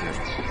在家歇着。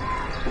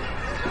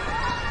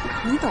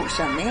你懂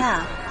什么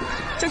呀？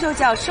这就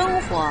叫生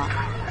活。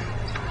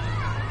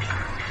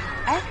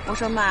哎，我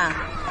说妈，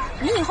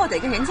你以后得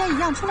跟人家一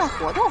样出来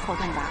活动活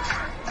动吧，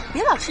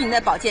别老吃你那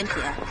保健品。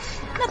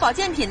那保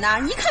健品呢，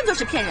一看就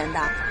是骗人的，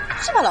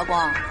是吧，老公？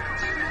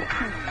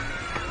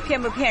骗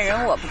不骗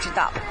人我不知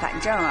道，反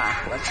正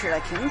啊，我吃了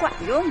挺管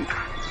用的。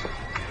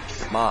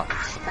妈，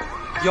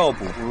药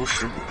补不如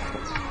食补，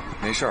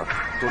没事儿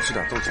多吃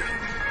点豆制品。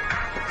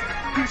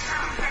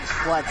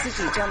我自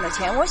己挣的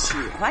钱，我喜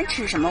欢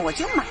吃什么我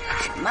就买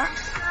什么，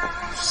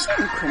幸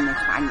亏没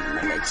花你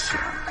们的钱。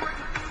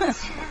哼。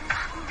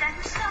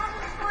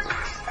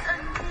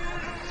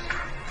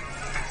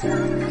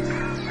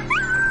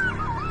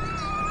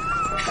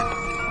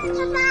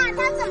爸爸，他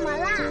怎么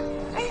了？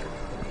哎，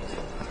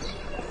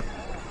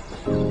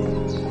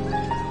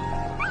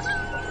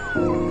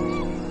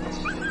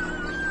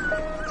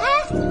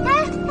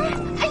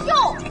哎呦，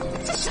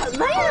这什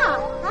么呀？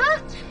啊，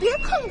别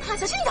碰他，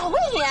小心咬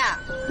你！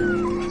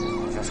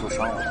好像受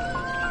伤了。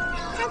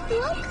他多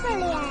可怜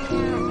呀！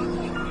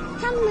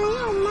他没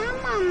有妈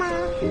妈吗？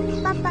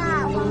爸爸，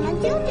我们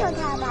救救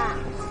他吧。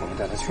我们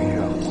带他去医院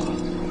好吗？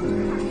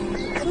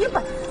赶紧把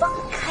他放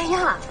开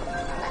呀！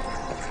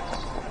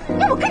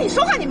哎，我跟你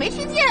说话你没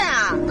听见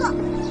啊？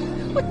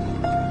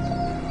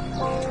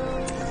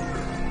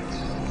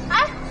哎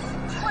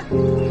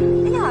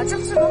呀，这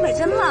不是罗美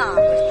珍吗？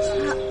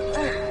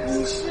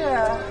你是？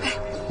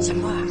小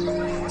莫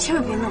儿，千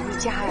万别弄回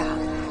家呀！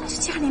这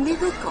家里没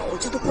个狗，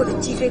这都过得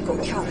鸡飞狗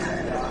跳的，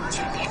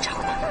千万别吵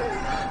它。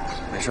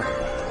没事，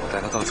我带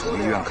它到宠物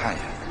医院看一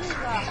眼。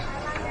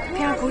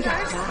别让狗咬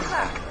着。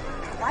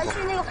我还去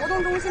那个活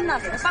动中心呢，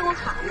给他办过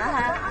卡呢，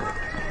还。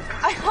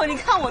哎呦，你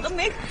看我都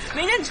没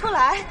认出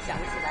来。想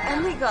不起来。哎，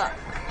那个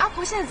阿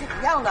婆现在怎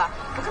么样的？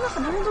我看到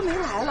很多人都没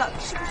来了，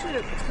是不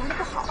是活得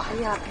不好？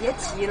哎呀，别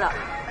提了，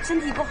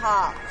身体不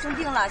好，生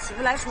病了，起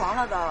不来床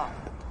了都。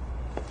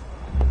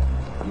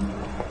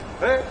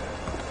哎，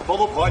包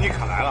租婆，你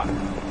可来了！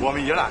我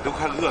们爷俩都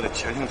快饿得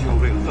前胸贴后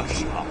背，饿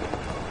死了。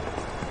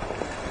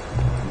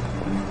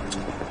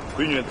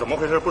闺女，怎么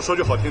回事？不说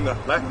句好听的，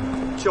来，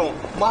叫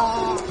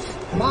妈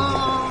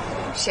妈。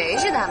谁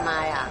是他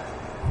妈呀？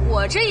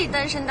我这一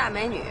单身大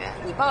美女，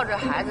你抱着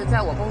孩子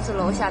在我公司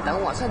楼下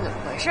等我，算怎么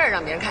回事？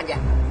让别人看见？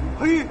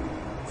嘿，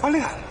翻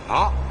脸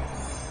了！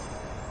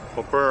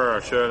宝贝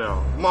儿，谢亮，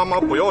妈妈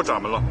不要咱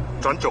们了，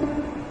咱走。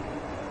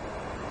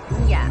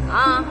你演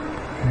啊！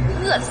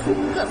饿死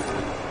你，饿死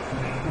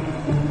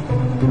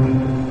你！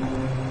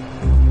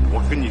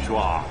我跟你说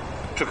啊，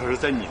这可是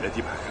在你的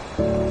地盘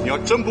上。你要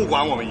真不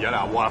管我们爷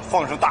俩，我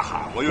放声大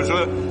喊，我就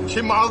说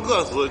亲妈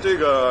饿死这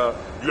个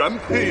原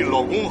配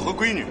老公和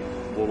闺女，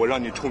我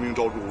让你臭名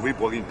昭著，微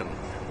博给你登上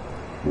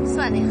去。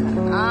算你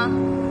狠啊！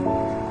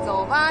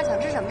走吧，想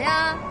吃什么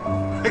呀？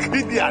还可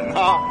以点呢，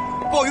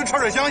鲍鱼炒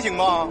点香行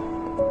吗？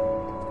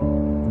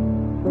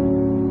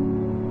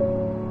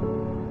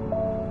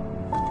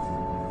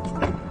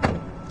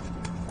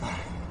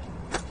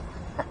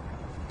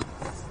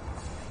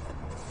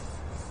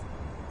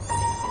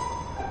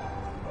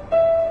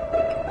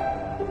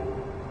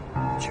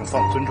请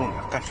放尊重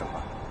点，干什么？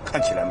看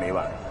起来没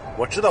完。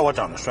我知道我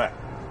长得帅，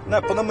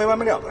那不能没完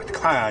没了的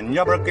看啊！你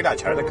要不然给俩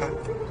钱再看。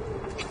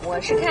我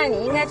是看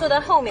你应该坐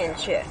到后面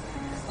去，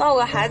抱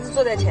个孩子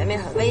坐在前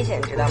面很危险，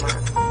知道吗？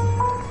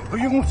不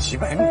用几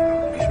百米啊，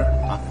没事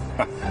啊，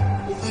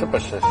是不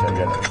是身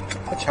边的？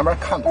在前面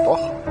看的多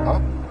好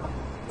啊！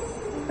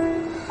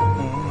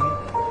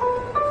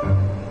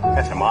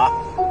干什么？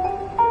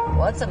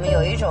我怎么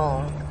有一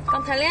种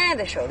刚谈恋爱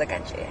的时候的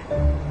感觉呀？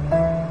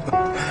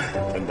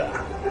真的？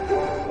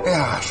哎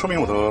呀，说明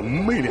我的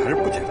魅力还是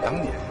不减当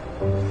年。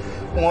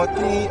我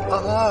的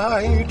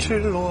爱赤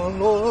裸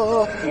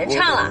裸。别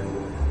唱了，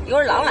一会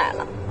儿狼来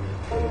了。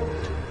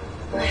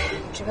哎，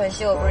只可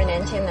惜我不是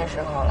年轻的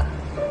时候了，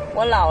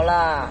我老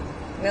了，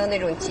没有那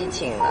种激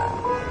情了。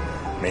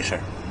没事，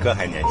哥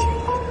还年轻，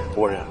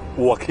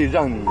我可以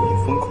让你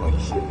疯狂一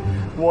些。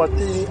我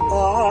的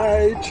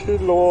爱赤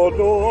裸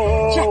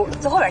裸。去，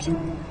坐后边去，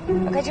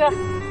我开车。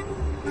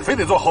非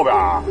得坐后边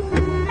啊？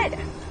快点。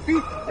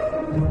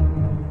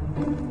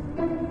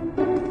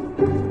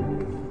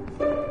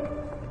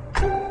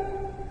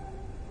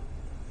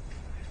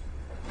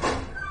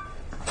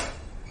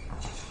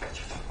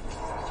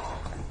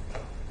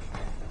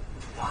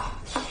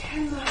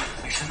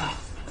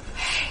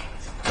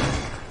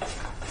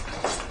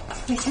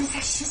美珍在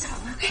洗澡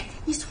呢，哎，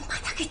你怎么把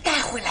她给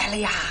带回来了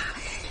呀？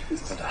对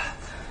对，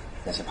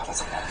那先把她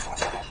藏到房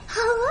间里。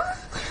好啊。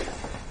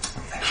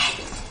哎，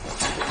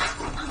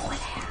我忙回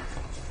来呀。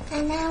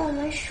奶奶，我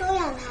们收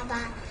养他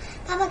吧。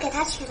爸爸给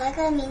他取了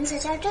个名字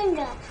叫正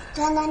正，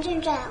端端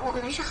正正，我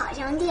们是好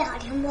兄弟，好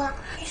听不？哎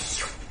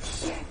呦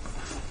天！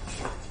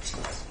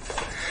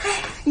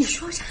哎，你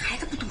说这孩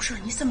子不懂事，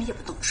你怎么也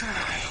不懂事啊？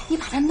你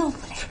把他弄回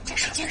来，这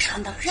是经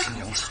常能让。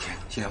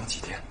先养几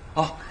天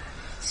啊！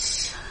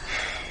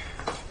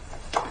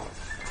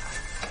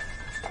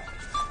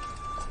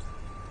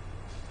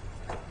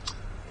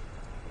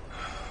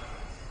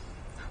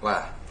喂，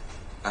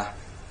哎，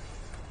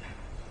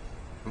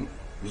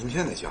明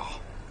天得交。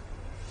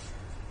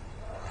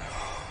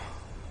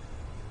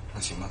那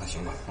行吧，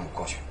那我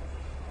过去。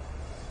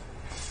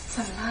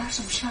怎么了？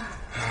什么事儿？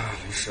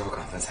临时要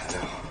赶份材料，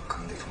可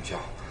能得通宵。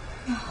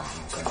那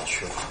我赶紧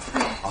去了。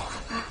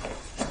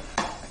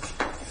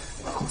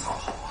狗藏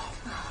好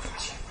啊，放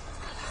心。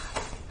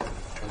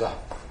陈子。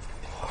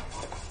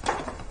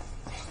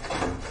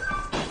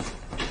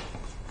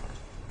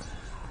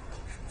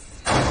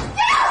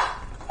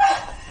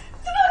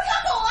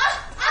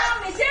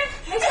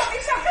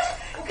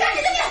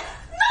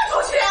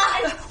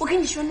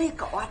你说那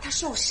狗啊，它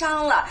受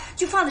伤了，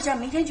就放在这儿，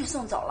明天就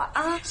送走了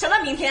啊！什么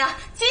明天啊？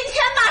今天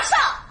马上！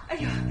哎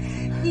呀，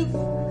你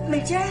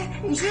美珍，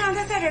你就让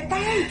它在这儿待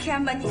一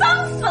天吧，你脏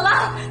死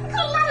了，可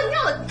拉了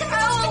尿了！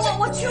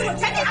我去，我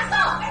赶紧打扫！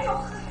哎呦，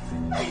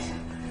哎呀，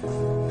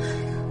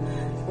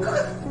哥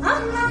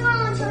啊！妈妈，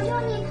我求求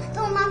你，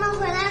等我妈妈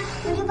回来，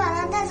我就把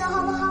它带走，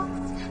好不好？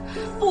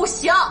不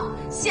行，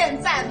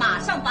现在马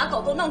上把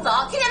狗狗弄走，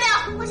听见没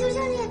有？我求求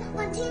你，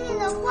我听你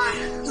的话，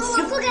我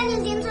不赶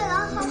紧顶嘴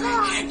了，好不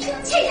好？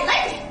气人了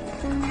你！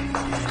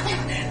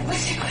不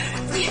行，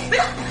你不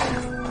要，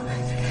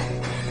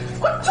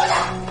给我出去！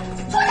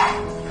出去！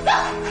走！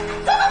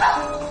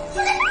出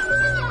去！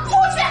出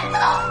去！快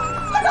走！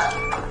快走！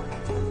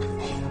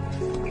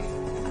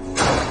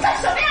干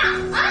什么呀？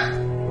啊！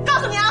告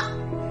诉你啊，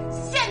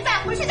现在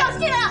回睡觉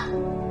记了，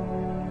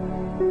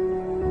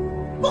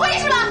不回去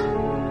是吧？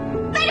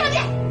带着我去。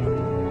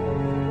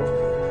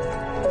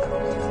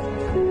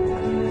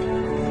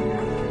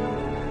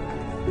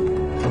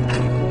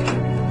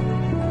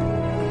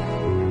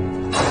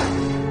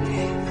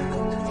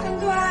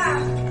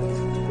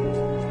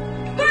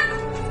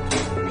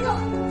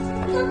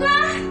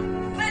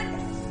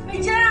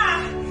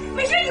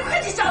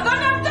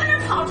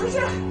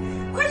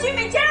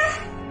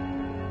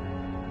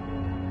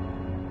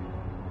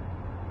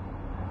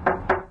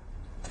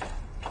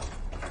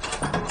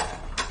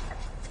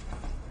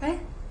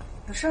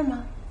事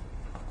吗？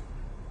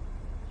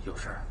有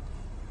事儿。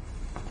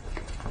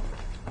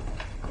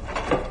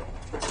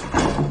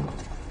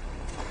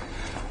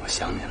我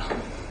想你了。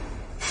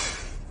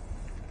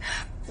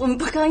我们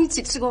不刚一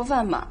起吃过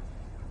饭吗？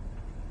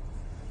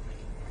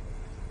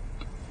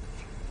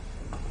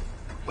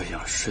我想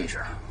睡这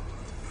儿。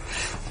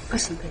不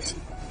行不行，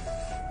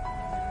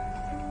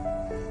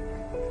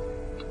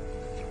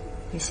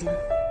北星，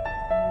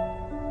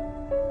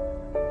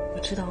我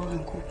知道我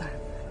很古板，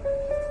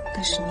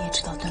但是你也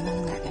知道端端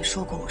的奶奶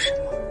说过我什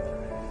么，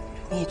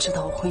你也知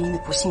道我婚姻的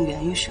不幸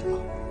源于什么。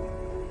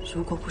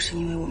如果不是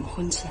因为我们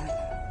婚前，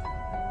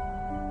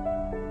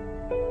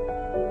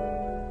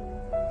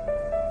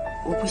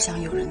我不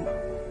想有人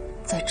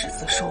再指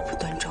责说我不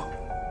端庄。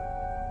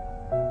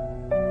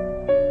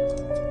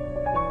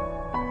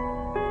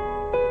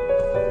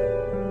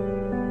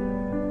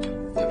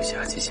对不起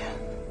啊，姐姐，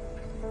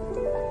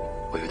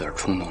我有点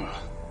冲动了。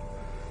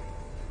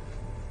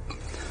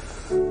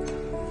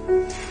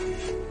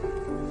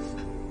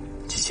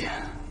姐姐，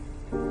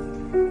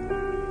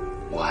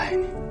我爱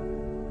你，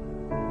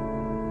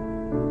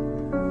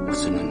我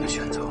尊重你的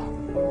选择，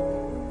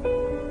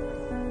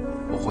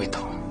我会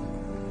等，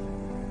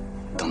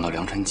等到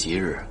良辰吉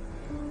日，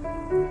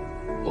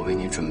我为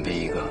你准备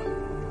一个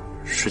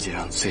世界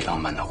上最浪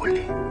漫的婚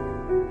礼。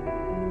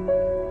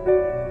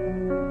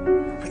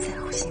不在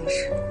乎形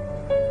式，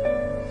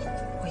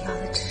我要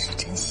的只是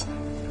真心。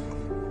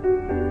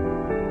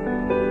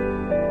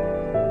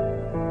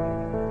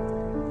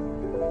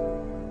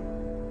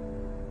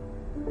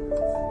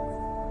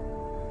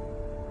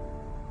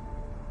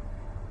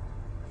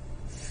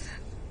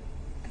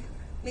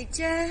美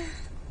珍，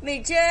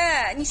美珍，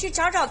你去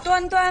找找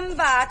端端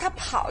吧，她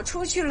跑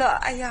出去了。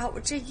哎呀，我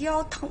这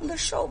腰疼的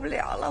受不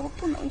了了，我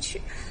不能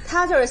去。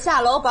他就是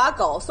下楼把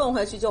狗送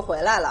回去就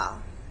回来了，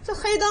这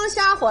黑灯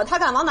瞎火，他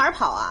敢往哪儿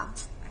跑啊？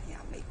哎呀，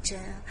美珍，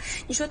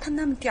你说他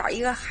那么点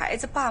一个孩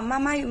子，爸爸妈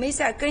妈又没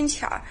在跟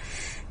前儿，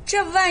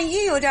这万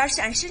一有点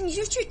闪失，你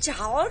就去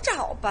找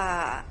找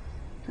吧。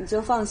你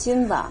就放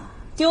心吧，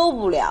丢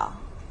不了，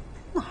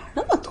哪儿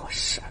那么多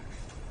事儿？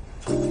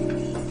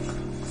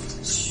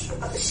说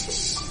的是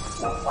实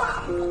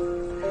话吗？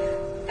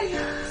哎呀，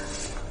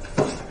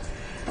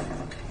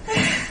哎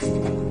呀。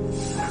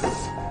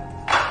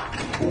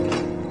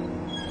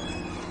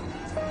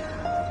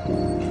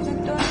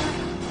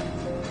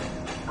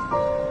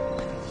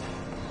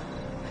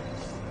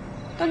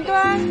端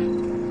端，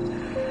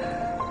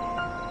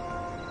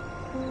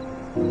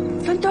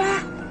端端，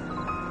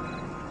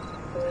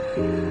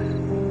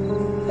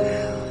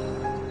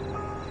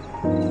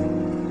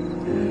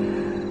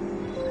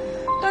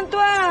端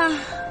端，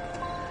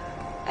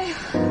哎呀，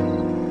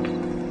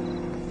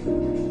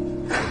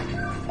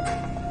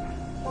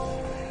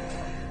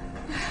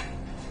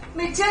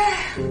美珍，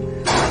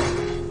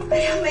哎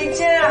呀，美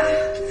珍啊，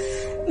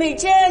美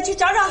珍，去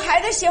找找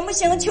孩子行不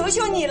行？求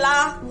求你了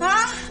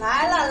啊！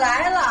来了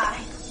来了，哎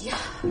呀，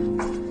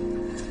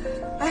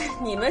哎，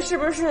你们是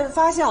不是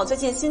发现我最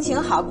近心情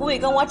好，故意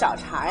跟我找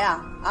茬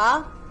呀？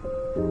啊，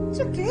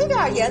这给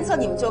点颜色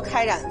你们就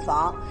开染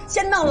房，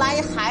先弄来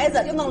一孩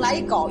子，又弄来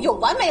一狗，有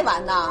完没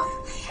完呢？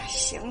哎呀，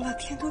行了，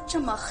天都这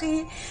么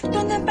黑，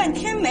端端半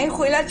天没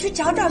回来，去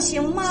找找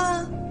行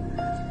吗？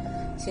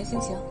行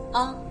行行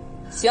啊，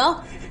行，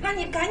那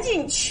你赶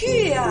紧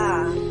去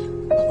呀！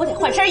我不得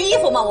换身衣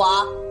服吗？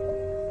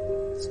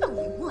这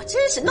我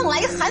真是弄来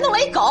一孩，弄来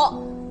一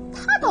狗，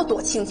他倒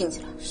躲清静去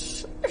了，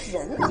什么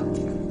人呢？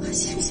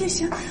行行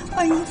行，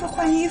换衣服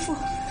换衣服。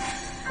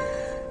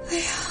哎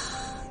呀，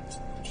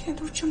天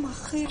都这么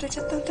黑了，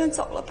这端端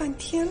走了半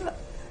天了。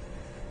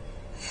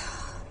哎呀，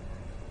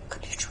可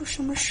别出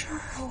什么事儿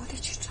啊！我得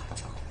去找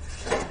找。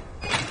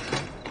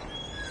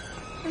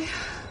哎呀，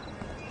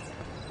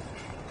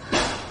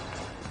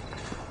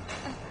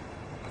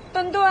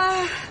端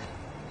端，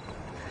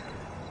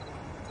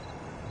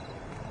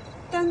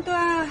端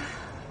端，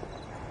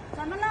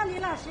怎么了，李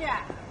老师？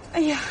哎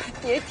呀，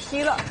别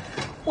提了，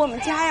我们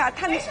家呀，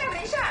他没事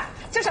没事，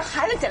就是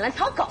孩子捡了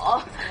条狗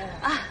啊。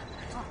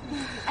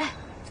哎，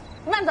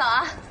慢走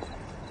啊！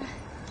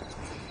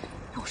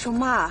我说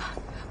妈，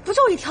不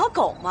就一条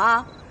狗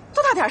吗？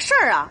多大点事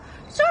儿啊！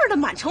这儿的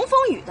满城风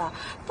雨的，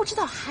不知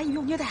道还有没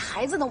有虐待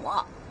孩子的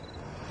我。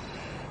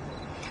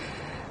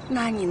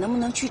那你能不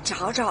能去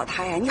找找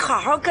他呀？你好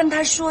好跟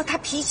他说，他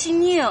脾气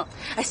拧。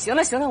哎，行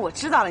了行了，我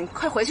知道了，你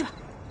快回去吧。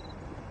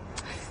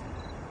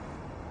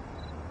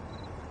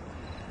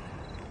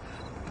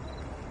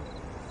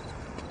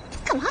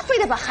干嘛非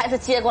得把孩子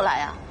接过来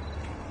呀？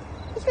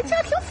一个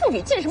家庭妇女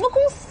进什么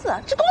公司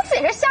啊？这公司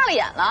也是瞎了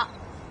眼了。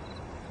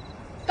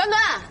端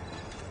端，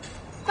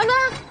端端，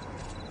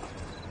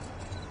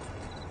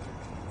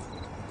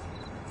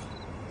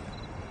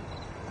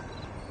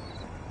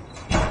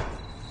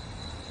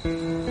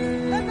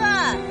端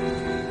端，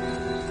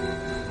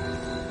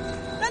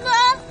端端，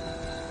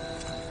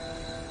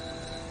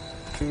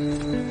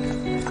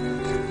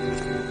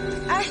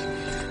哎，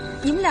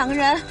你们两个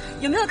人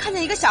有没有看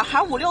见一个小孩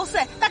5、6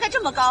岁，大概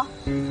这么高？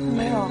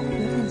没有，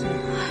没看见。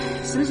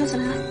行了行了行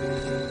了，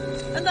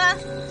端端，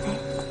哎，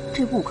这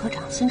税部科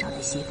长新找那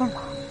媳妇儿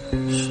了？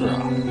是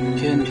啊，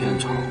天天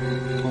吵，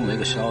都没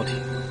个消停。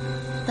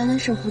丹丹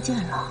是不见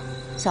了，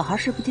小孩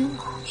是不丢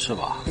了？是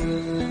吧？哎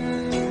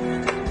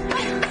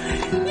呀，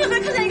你有没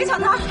有看见一个小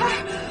男孩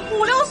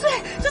，5、6岁，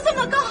就这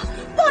么高，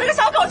抱着个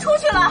小狗出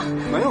去了？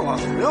没有啊，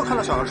没有看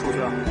到小孩出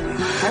去啊。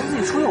孩子自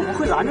己出去我们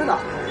会拦着的。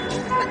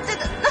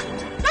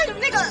那你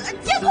们那个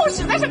监控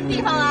室在什么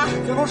地方啊？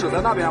监控室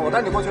在那边，我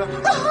带你过去。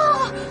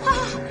好。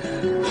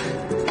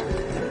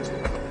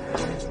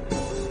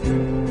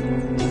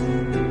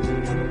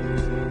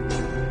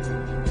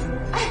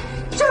哎，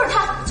就是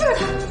他，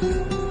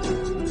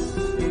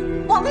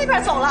往那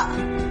边走了。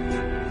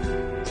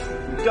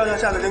调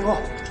下载监控。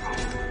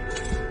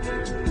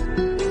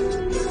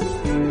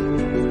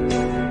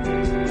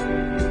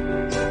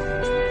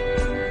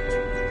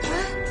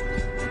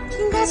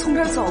应该从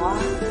这儿走啊，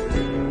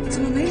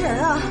怎么没人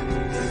啊？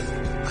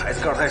孩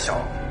子个儿太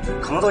小，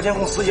可能到监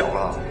控死角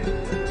了。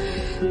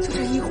就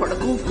这一会儿的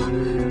功夫，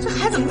这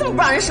孩子怎么这么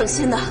不让人省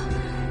心呢？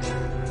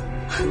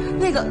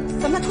那个，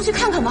咱们出去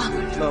看看吧。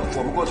那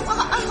我们过去。好。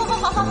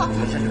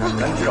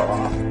赶紧找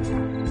啊！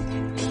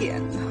天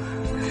哪，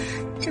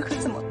这可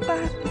怎么办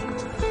呢？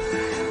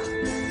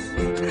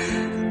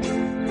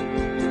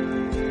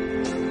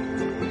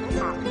你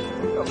好，您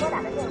所拨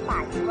打的电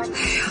话已关机。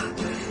哎呀，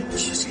你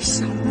说这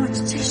小莫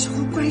这时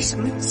候关什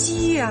么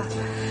机呀？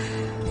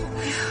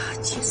哎呀，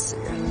气死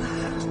人了！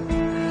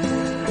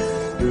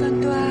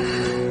端端，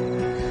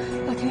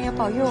老天爷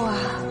保佑啊！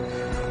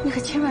你可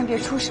千万别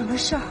出什么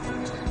事儿。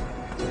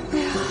哎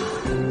呀，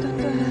端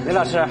端，李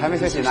老师还没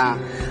休息呢？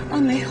啊，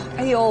没有。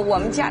哎呦，我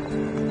们家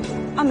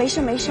啊，没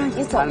事，你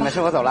走吧。没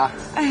事，我走了。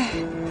哎，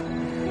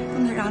不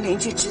能让邻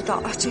居知道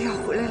啊，这要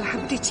回来了还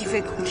不得鸡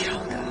飞狗跳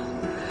的。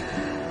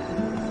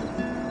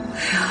哎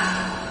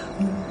呀，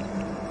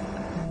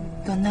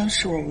端端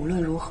是我无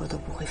论如何都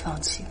不会放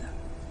弃的。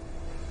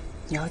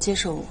你要接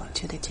受我，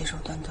就得接受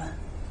端端。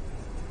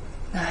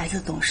那孩子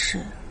懂事，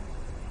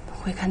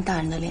会看大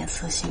人的脸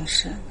色行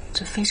事，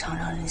这非常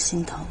让人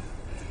心疼。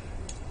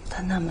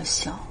他那么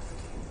小，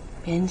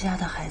别人家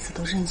的孩子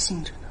都任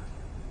性着呢。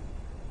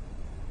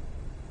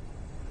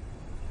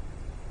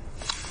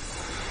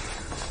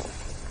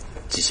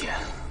季姐，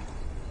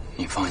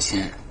你放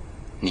心，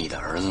你的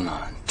儿子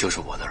呢就是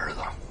我的儿子，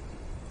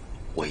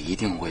我一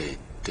定会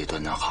对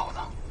端端好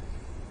的。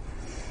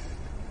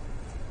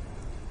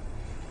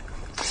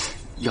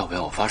要不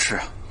要我发誓？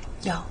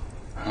要。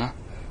嗯。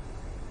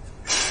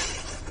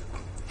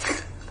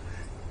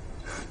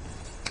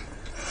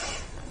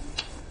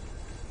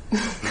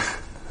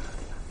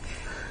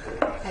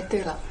哎，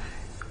对了，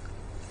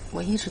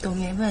我一直都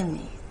没问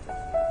你，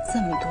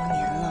这么多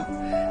年了，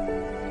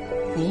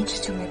你一直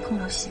就没碰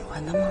到喜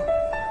欢的吗？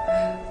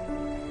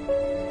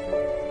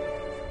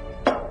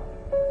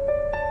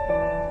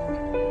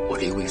我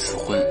离过一次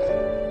婚，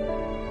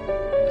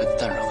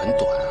但是很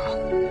短啊。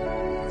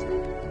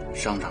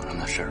商场上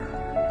的事儿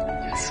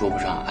也说不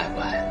上爱不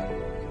爱，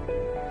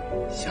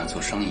像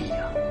做生意一样。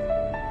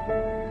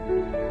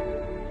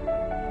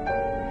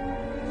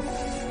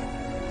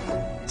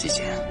季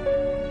姐，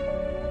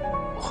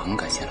我很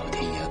感谢老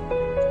天爷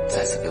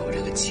再次给我这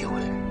个机会，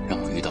让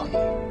我遇到你。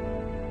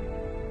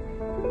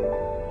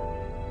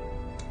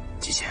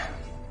季姐，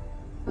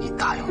你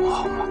答应我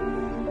好吗？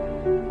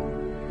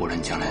无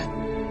论将来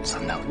咱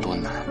们俩有多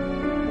难，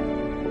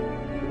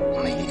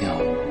我们一定要。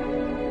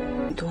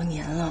多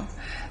年了，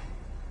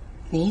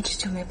你一直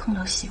就没碰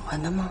到喜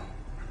欢的吗？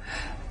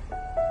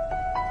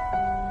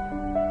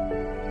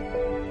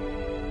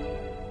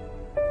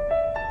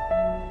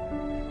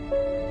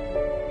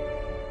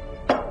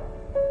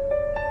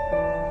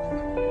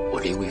我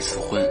离过一次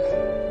婚，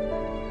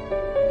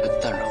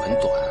但是很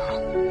短啊。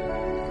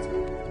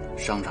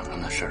商场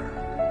上的事儿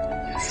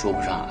也说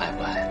不上爱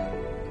不爱，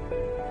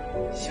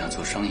像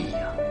做生意一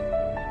样。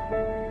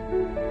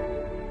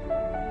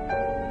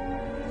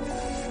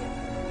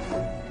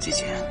季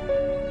姐，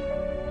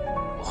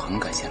我很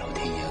感谢老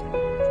天爷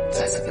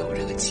再次给我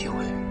这个机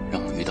会，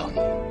让我遇到你。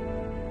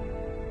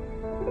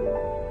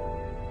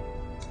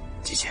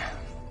季姐，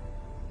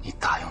你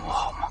答应我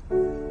好吗？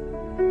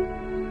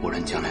无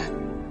论将来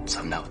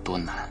咱们俩有多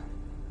难，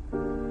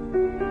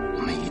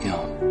我们一定要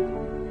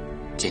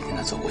坚定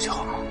地走过去，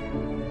好吗？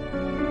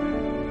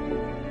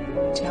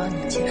只要你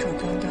接受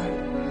端端，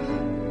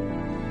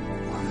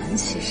我们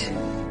其实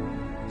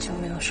就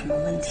没有什么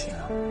问题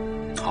了。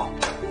好，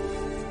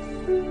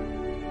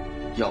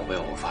要不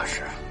要我发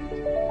誓？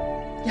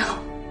要。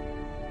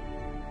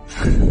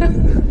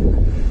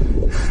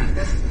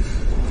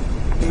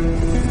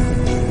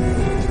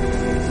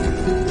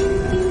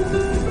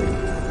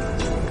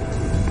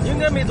应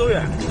该没走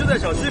远，就在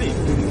小区里，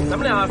咱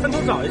们俩分头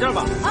找一下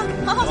吧。啊，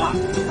好吧。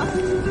好。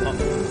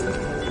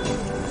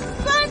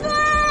端端，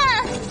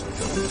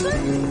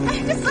哎，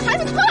这死孩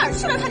子跑哪儿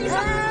去了？他你说，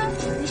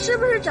你是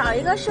不是找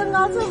一个身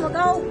高这么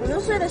高5、6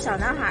岁的小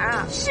男孩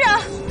啊？是啊。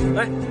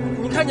哎，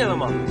你看见了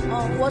吗？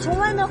哦，我从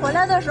外面回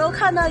来的时候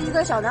看到一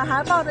个小男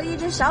孩抱着一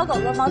只小狗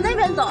狗往那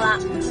边走了，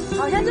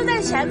好像就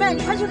在前面，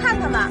你快去看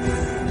看吧。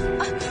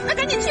啊，那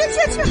赶紧去。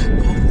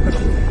好，快走。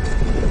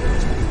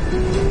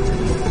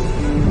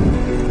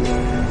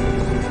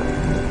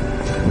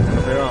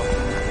时了，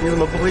你怎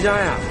么不回家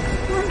呀？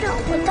我找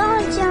不到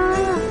家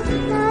了，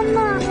妈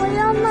妈，我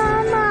要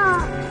妈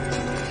妈。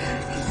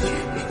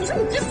你说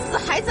你这死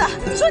孩子，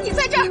你说你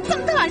在这儿这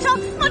么大晚上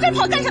往这儿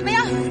跑干什么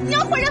呀？你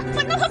要换人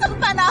他怎么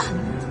办呢？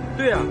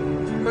对呀，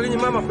快跟你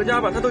妈妈回家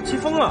吧，她都气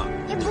疯了。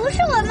你不是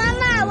我妈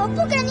妈，我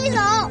不跟你走。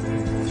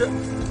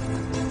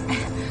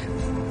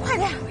快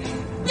点，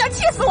你要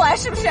气死我呀，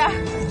是不是？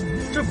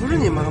这不是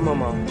你妈妈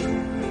吗？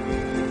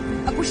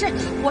不是，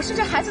我是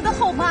这孩子的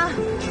后妈。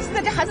现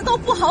在这孩子都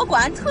不好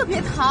管，特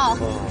别淘。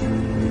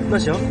那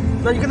行，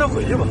那你跟他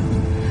回去吧。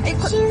哎，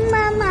亲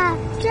妈妈，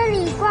这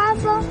里刮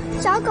风，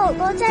小狗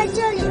狗在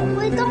这里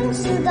会冻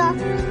死的，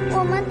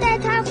我们带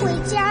它回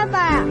家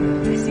吧。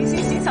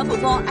行，小祖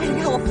宗，哎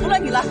呀，我服了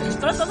你了。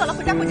走了，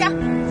回家。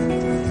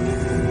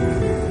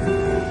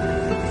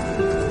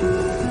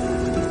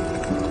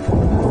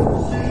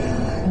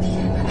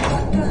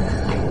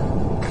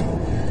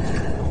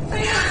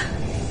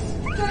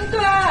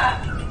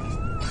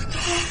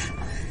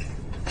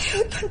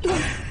端，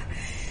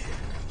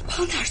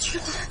跑哪儿去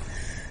了？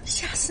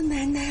吓死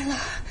奶奶了！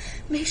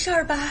没事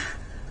儿吧？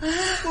啊，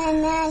奶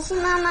奶，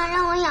新妈妈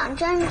让我养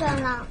正正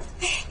呢。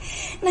哎，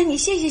那你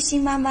谢谢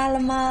新妈妈了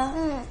吗？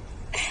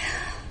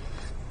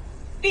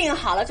病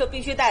好了就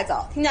必须带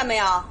走，听见没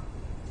有？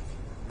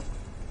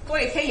多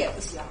一天也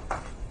不行。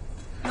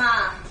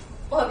妈，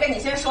我可跟你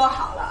先说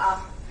好了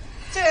啊，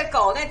这个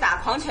狗那打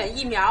狂犬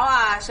疫苗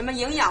啊，什么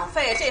营养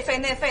费这费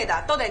那费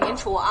的都得您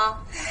出啊。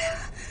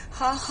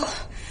好，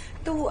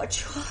都我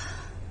出。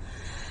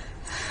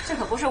这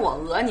可不是我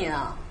讹您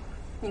啊！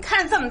你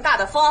看这么大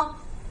的风，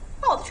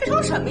把我都吹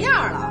成什么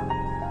样了？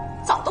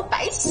早都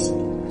白起。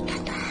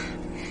端，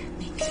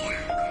明天啊，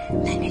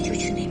奶奶就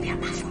去那边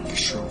把房子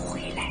收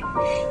回来，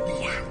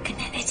你呀跟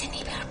奶奶在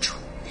那边住，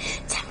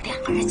咱们两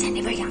个人在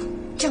那边养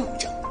正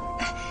正，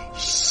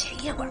谁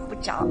也管不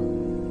着。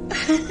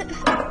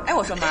哎，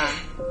我说妈，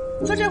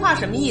说这话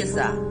什么意思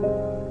啊？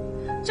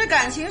这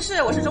感情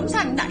是我是容不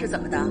下你俩是怎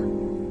么的？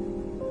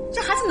这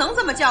孩子能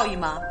这么教育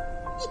吗？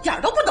一点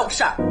都不懂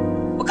事儿。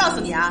我告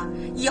诉你啊，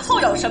以后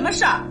有什么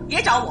事儿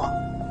别找我。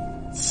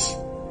切！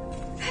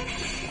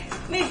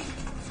妹，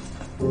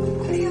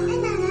哎呀，奶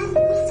奶，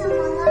你怎么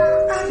了？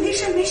啊，没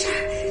事，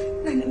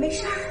奶奶没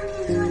事。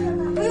你坐着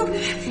吧。不用，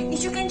你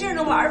去跟正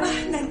正玩吧，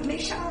奶奶没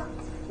事。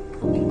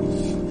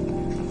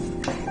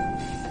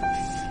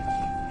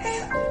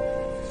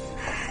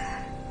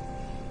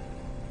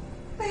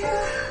哎呀！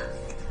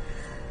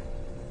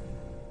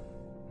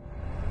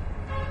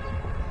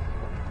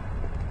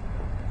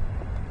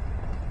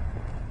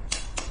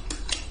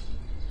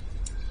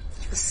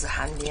死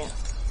寒冰，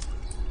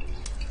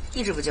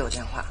一直不接我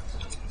电话，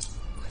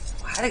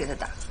我还得给他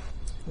打。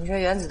你说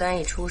原子弹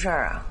一出事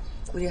儿啊，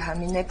估计寒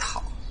冰得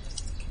跑。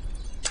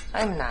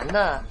哎，你们男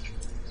的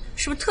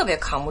是不是特别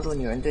扛不住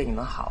女人对你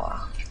们好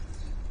啊？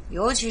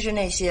尤其是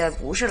那些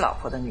不是老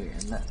婆的女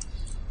人们，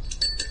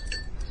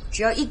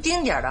只要一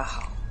丁点的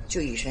好，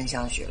就以身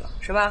相许了，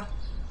是吧？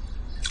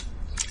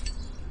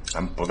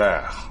咱不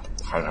带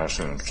寒山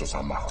事情指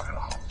桑骂槐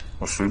了，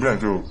我随便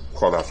就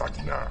扩大反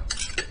应点。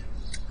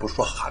不是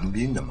说寒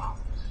冰的吗？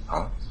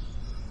啊，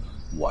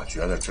我觉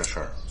得这事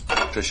儿，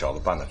这小子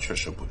办的确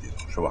实不地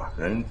道，是吧？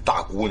人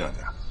大姑娘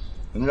家，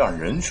能让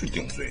人去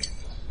顶罪，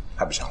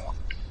还不像话。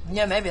你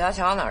也没比他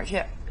强到哪儿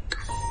去，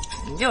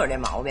你就有这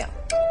毛病。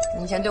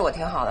你以前对我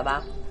挺好的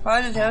吧？花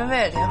这钱费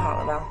也挺好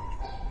的吧？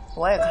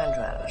我也看出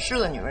来了，是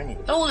个女人，你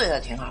都对她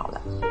挺好的。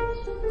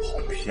好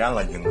骗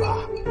了，英子，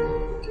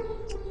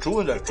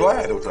主子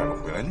拽都拽不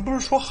回来。你不是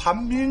说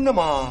寒冰的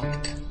吗？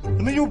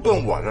怎么又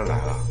奔我这儿来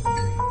了？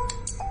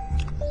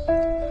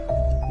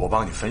我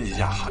帮你分析一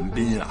下寒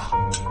冰啊，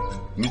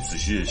你仔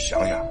细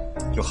想想，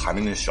就寒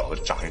冰那小子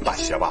长一大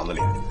斜巴子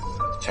脸，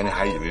前天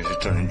还以为是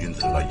正人君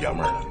子老爷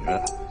们儿呢。你说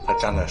他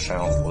站在山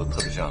羊湖，特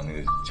别像那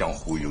个江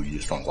湖有意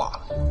算卦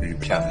的，与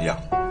骗子一样。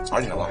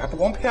而且吧，还不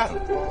光骗子，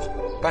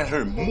办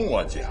事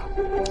磨叽啊，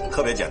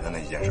特别简单的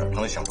一件事，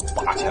他能想出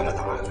8000个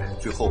答案来，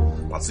最后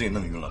把自己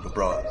弄晕了，都不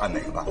知道按哪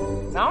个办。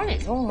哪有你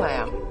痛快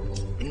呀？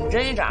你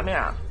这一眨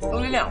眼都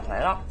得2回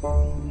了。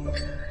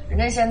人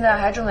家现在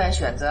还正在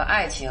选择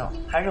爱情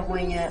还是婚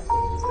姻，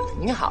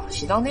你好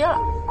喜当爹了。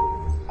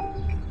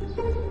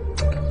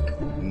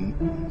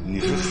你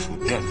是属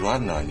电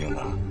钻的，英子，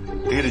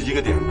逮着一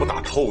个点不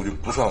打透就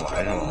不算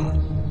完是吗？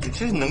你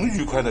这能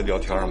愉快的聊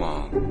天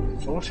吗？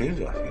说谁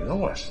惹谁了？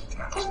我是天。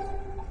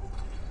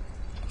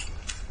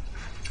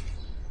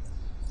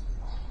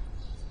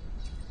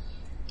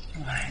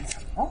哎，怎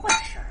么回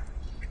事？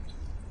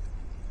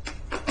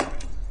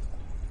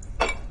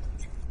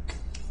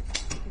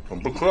怎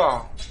么不喝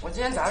啊？我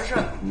今天早上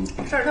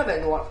事儿特别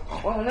多，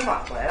我可能得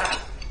晚回来。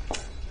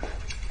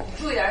你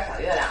注意点小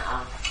月亮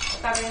啊，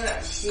我大病有点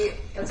稀，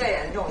要再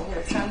严重你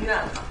得上医院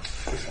了。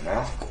这什么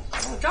呀？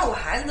我照顾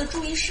孩子的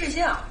注意事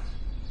项。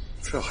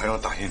这还要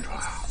打印出来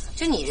啊？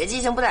就你这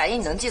记性不打印，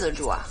你能记得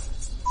住啊？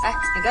哎，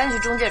你赶紧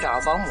去中介找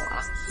个保姆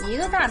啊！你一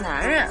个大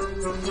男人，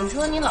你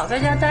说你老在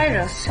家待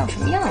着像什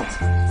么样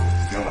子？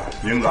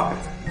英子，啊，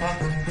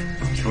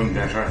求你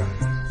件事儿。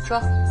说。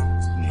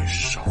你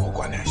少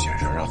管点闲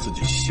事儿。让自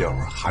己歇会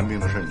儿，寒冰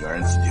的事你让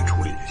人自己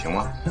处理，行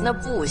吗？那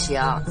不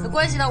行，那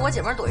关系到我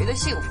姐妹朵颐的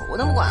幸福，我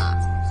能不管啊？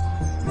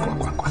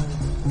管！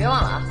别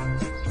忘了啊！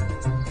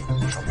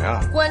什么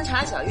呀？观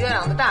察小月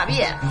亮的大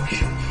便。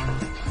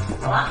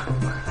好了，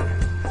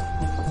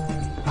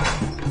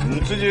你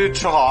自己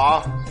吃好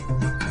啊。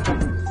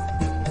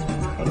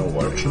反正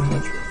我是吃不下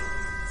去了。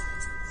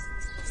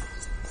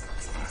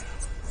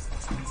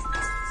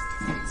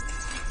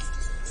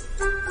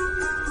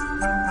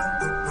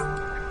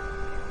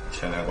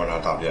天天观察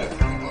大便，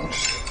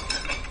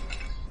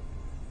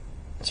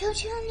求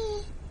求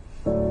你，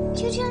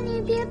求求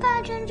你别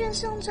把珍珍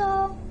送走，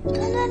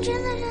端端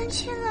真的认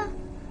亲了，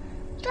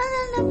端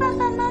端的爸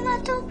爸妈妈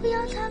都不要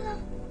他了，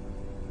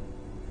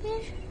别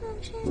说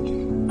珍珍，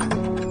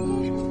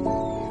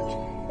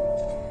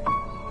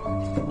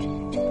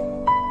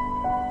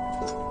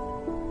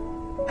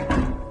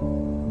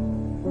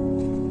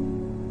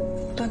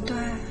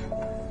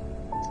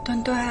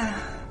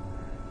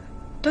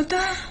端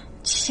端，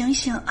醒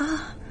醒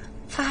啊！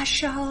发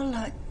烧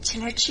了，起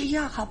来吃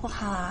药好不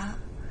好啊？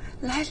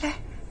来，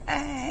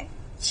哎，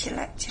起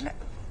来，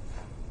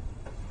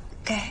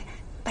该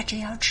把这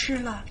药吃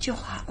了就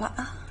好了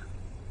啊。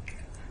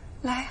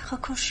来，喝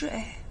口水。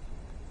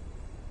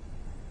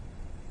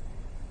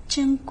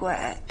真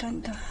乖，端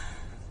端。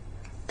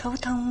头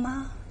疼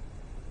吗？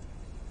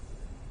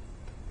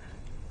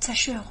再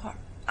睡会儿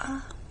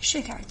啊，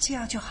睡点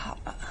觉就好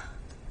了。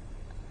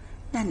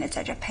奶奶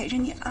在这陪着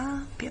你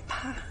啊，别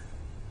怕。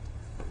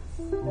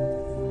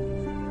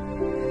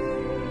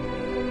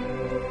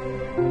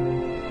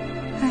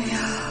哎呀，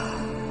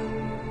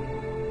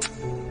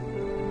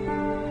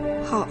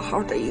好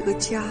好的一个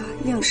家，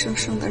硬生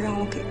生的让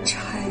我给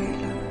拆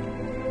了。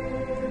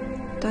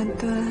端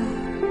端，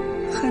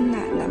恨奶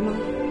奶吗？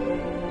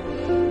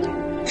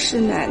是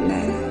奶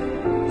奶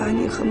把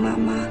你和妈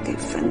妈给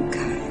分开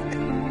的。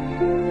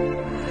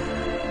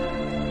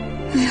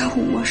哎呀，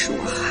吴莫，是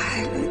我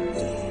害了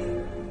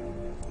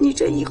你，你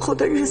这以后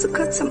的日子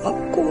可怎么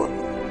过？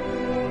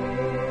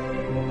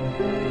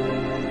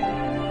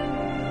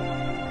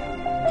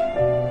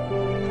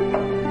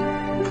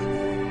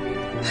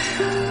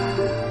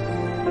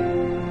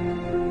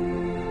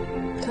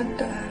端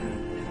端，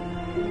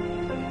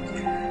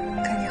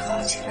赶紧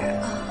好起来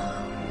啊！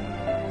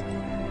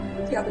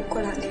要不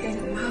过2天你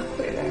妈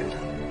回来了，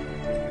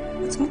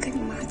我怎么跟你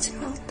妈交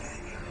代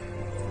呀？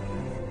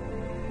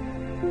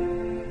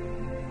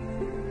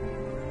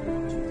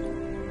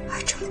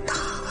还这么大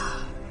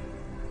啊！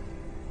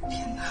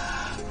天哪！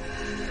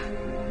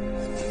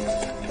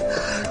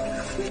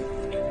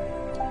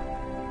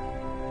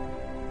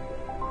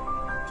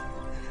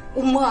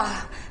吴莫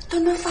啊，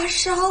端端发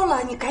烧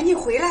了，你赶紧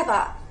回来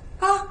吧！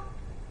啊，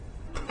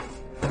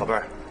宝贝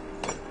儿，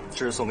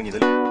这是送给你的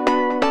礼物。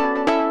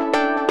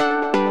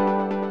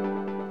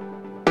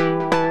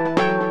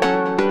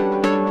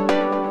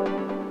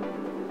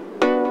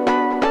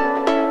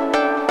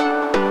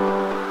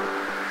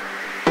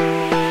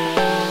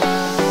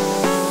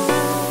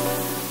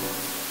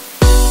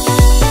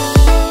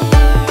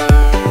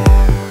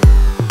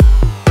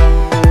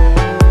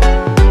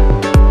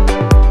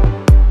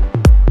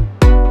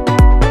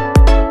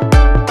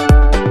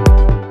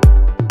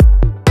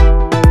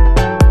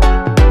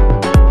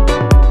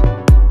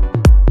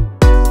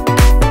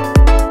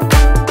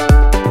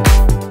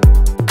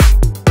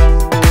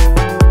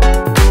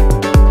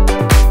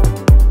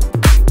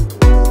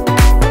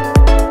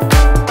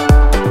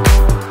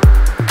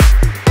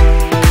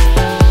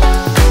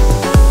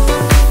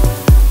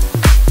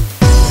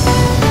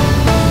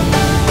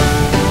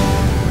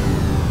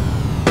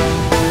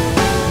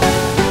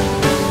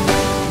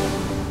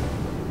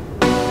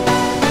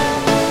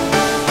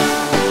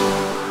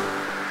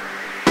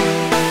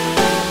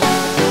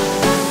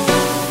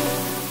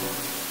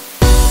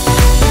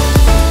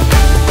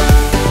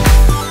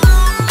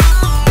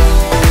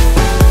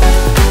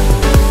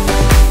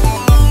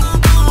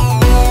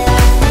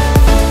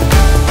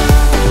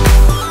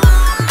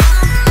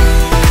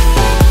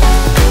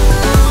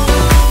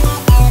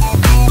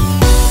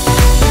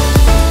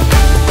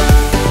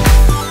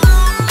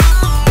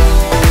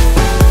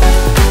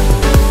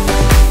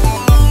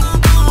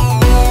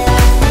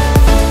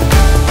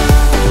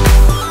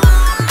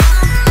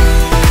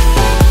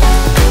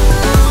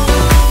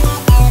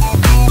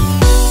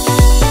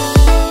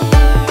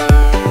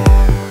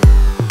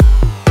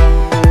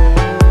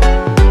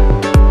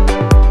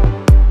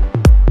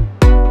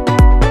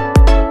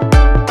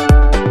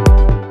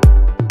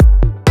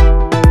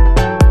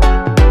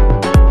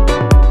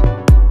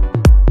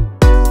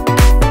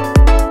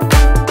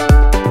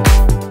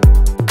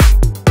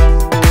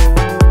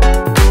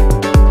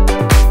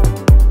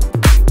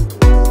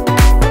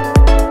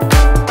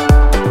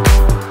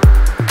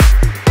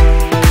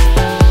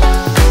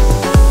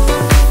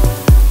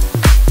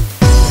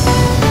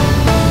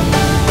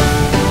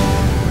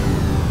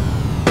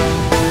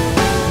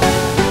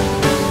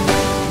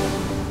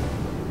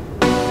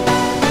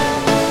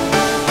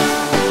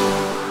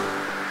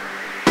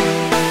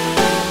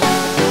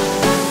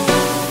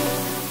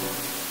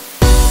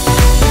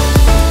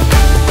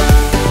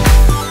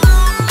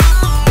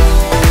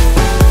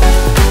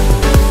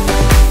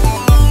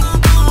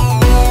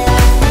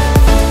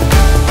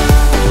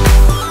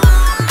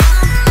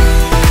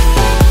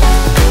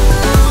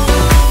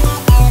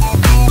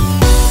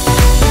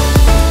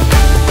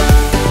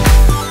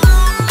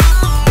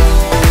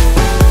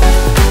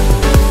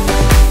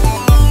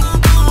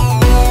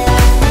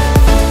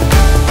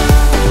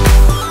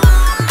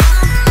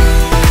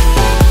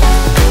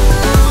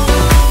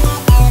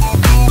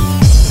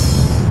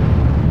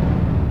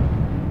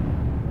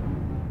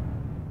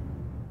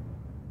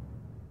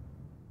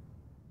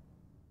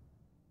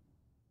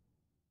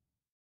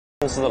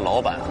司的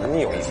老板很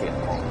有艺术眼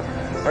光，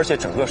而且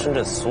整个深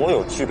圳所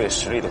有具备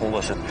实力的工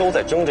作室都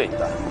在争这一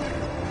单。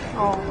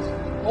哦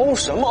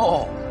什么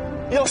哦？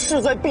要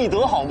势在必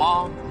得好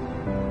吗？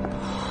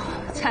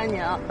佳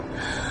宁，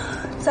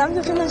咱们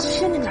就真的去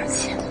缺那点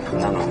钱。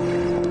娜娜，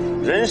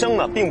人生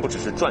呢并不只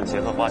是赚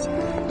钱和花钱，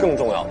更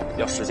重要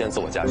要实现自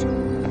我价值。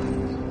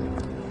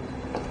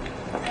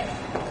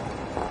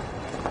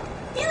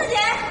英子姐，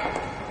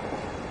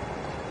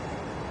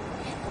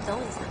等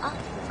我一下啊。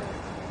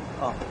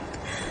啊。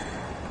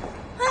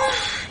哎呀，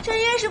这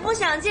越是不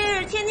想见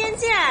日天天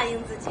见啊，英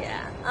子姐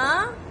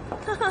啊。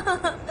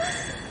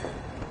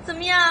怎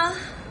么样？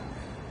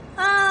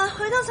啊，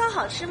回头草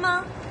好吃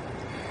吗？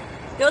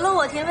有了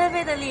我田菲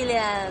菲的历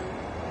练，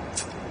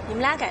你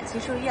们俩感情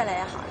是不是越来越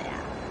好了呀？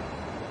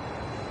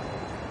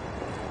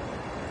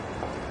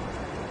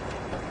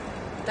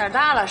胆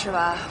大了是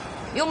吧？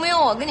用不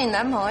用我跟你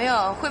男朋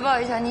友汇报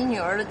一下你女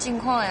儿的近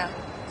况呀？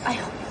哎呦，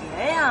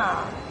别呀，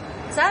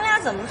咱俩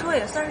怎么说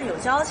也算是有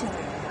交情的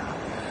人呀。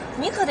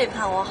你可得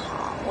盼我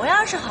好，我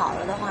要是好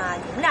了的话，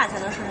你们俩才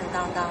能顺顺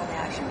当当的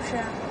呀，是不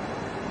是？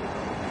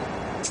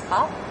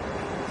好，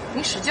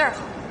你使劲儿好。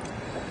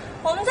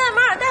我们在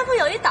马尔代夫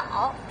有一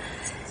岛，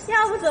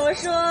要不怎么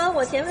说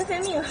我田菲菲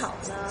命好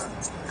呢？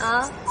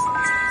啊，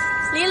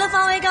离了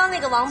方维刚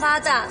那个王八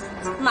蛋，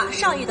马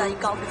上遇到一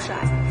高富帅。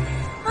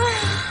哎呀，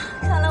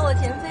看来我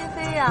田菲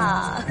菲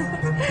呀，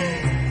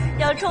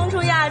要冲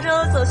出亚洲，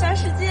走向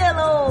世界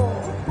喽！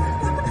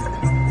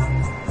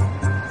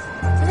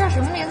他叫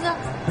什么名字？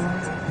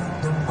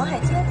王海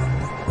天。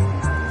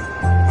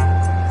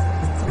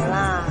怎么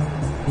啦，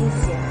英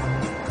子姐？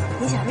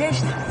你想认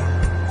识他呀？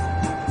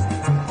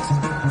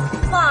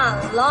晚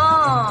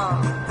了，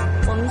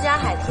我们家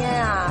海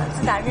天啊，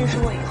自打认识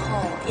我以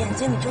后，眼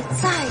睛里就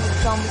再也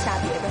装不下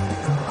别的女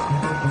人了。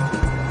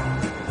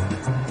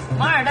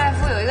马尔代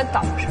夫有一个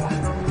岛是吧？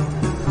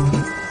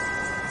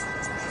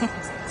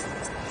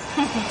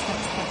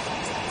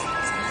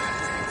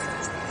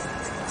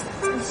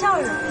你笑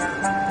什么呀？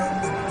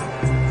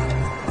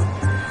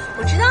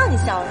我知道你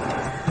笑什么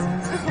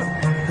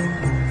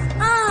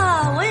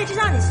啊！我也知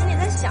道你心里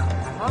在想什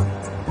么。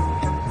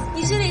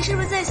你心里是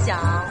不是在想？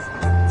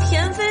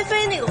田菲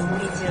菲那个狐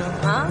狸精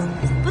啊，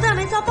不但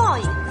没遭报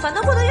应，反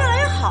倒过得越来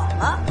越好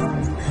了。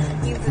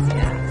英子姐，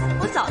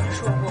我早就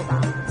说过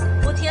吧，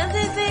我田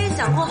菲菲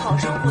想过好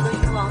生活的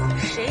欲望比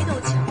谁都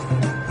强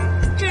烈。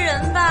这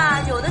人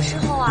吧，有的时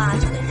候啊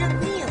就得认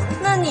命。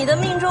那你的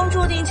命中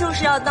注定就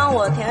是要当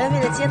我田菲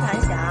菲的接盘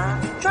侠，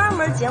专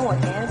门捡我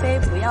田菲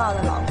菲不要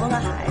的老公和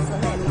孩子，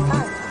那也没办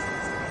法。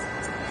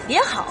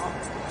也好，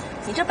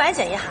你这白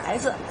捡一孩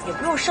子也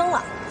不用生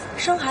了，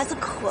生孩子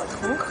可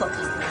疼可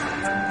疼。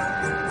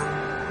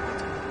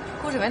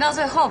故事没到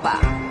最后吧，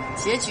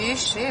结局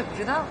谁也不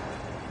知道。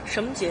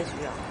什么结局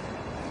啊？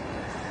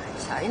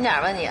小心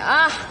点吧你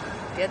啊，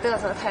别嘚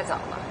瑟太早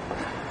了。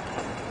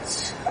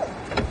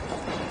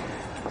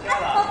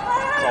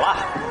走了。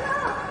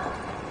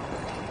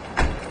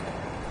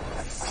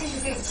真是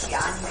对不起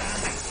啊，你看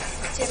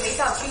这没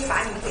到期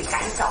把你们给赶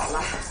走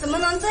了。怎么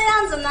能这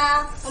样子呢？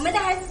我们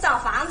家还是找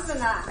房子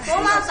呢，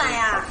多麻烦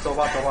呀！走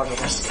吧。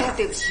实在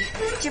对不起，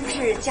这不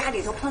是家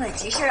里头碰到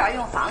急事要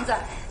用房子，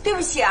对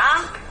不起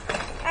啊。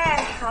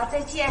哎，好，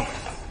再见。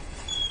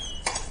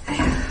哎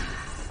呀，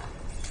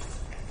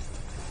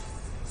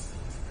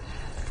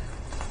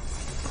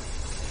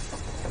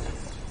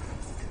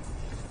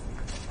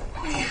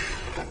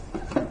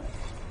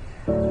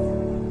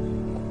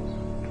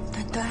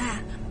端端，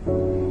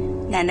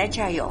奶奶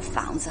这儿有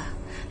房子，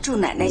住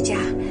奶奶家，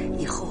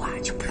以后啊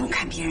就不用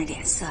看别人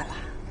脸色了。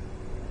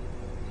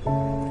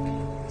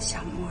小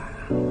沫儿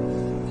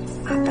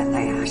啊，妈本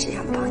来呀是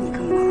想帮你个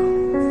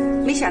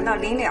忙，没想到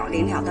临了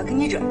的给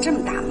你惹这么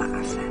大麻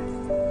烦。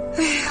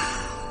哎呀，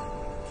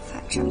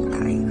犯这么大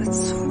一个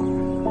错，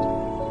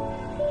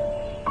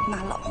妈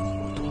老糊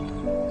涂了。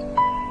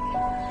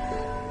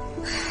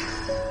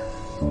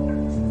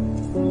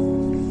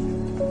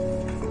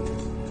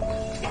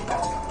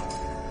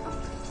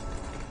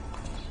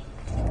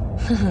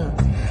哼哼，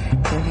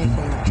田菲菲，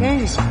你真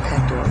是想太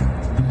多了。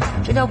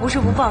这叫不是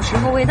不报，时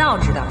候未到，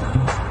知道吗？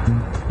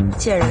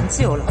见人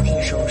自有老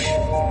天收拾。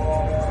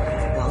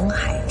王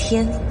海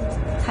天，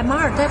还马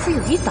尔代夫有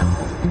一岛。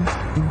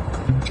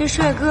这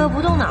帅哥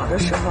不动脑的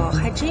时候，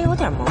还真有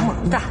点萌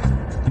萌的，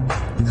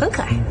很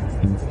可爱。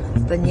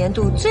本年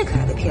度最可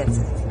爱的骗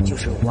子就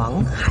是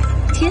王海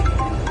天。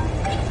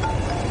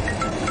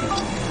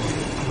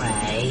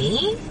喂，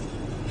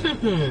哼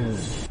哼。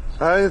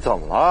哎，怎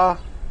么了？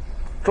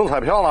中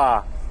彩票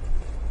了？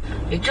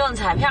比中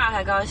彩票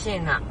还高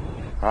兴呢。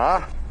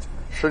啊？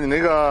是你那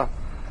个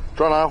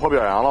专栏获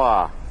表扬了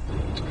吧？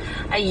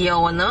哎呦，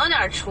我能有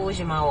点出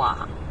息吗？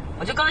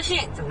我就高兴，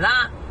怎么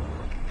啦？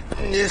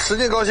你使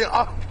劲高兴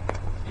啊！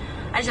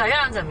哎，小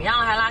样怎么样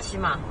了？还拉稀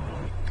吗？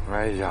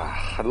哎呀，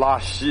还拉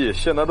稀，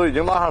现在都已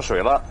经拉上水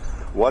了，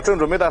我正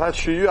准备带他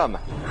去医院呢。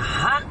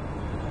啊？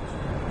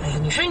哎呀，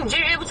你说你这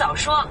人也不早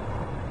说，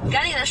你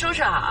赶紧给他收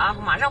拾好啊！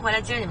我马上回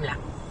来接你们俩。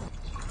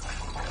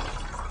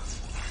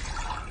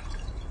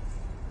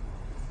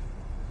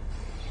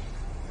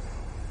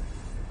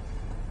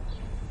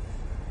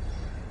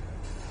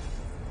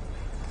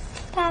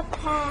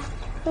爸，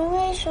你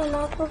为什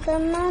么不跟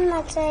妈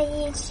妈在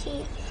一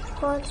起？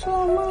我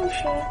做梦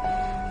时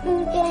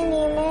梦见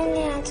你们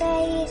俩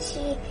在一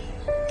起，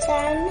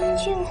咱们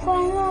去欢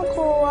乐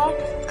谷玩，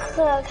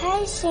可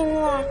开心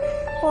了。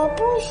我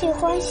不喜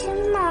欢新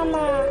妈妈。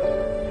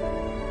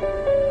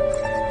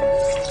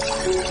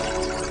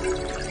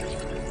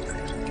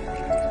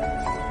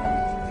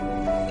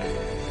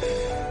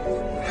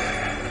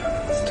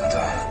等等，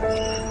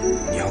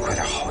你要快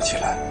点好起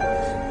来，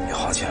你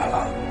好起来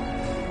了，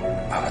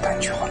爸爸带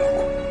你去欢乐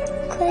谷。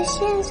可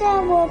现在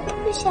我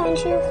不想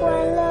去欢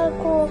乐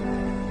谷，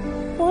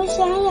我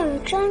想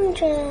养正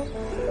正。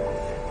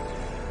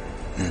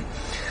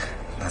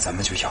那咱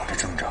们就养着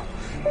正正，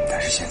但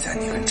是现在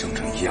你跟正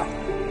正一样，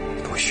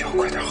都需要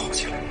快点好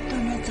起来。端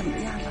端怎么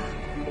样了？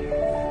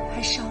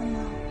还烧吗？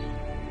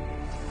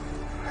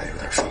还有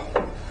点烧。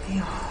哎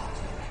呦，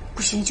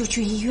不行就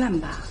去医院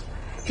吧，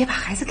别把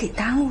孩子给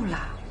耽误了。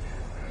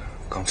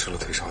刚吃了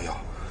退烧药，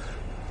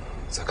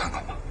再看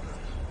看吧。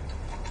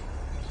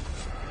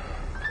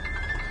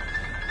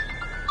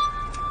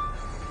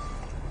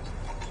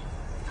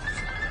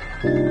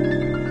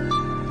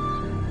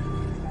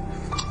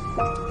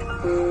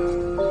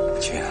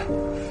君，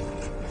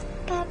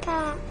爸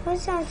爸，我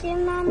想接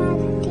妈妈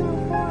的电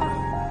话。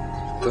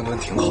端端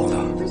挺好的。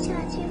我想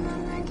接妈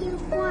妈电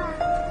话。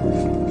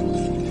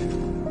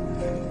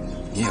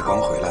你也刚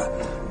回来，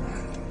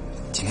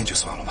今天就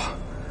算了吧，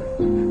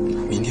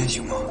明天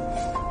行吗？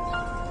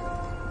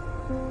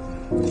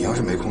你要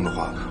是没空的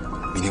话，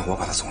明天我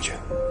把他送去。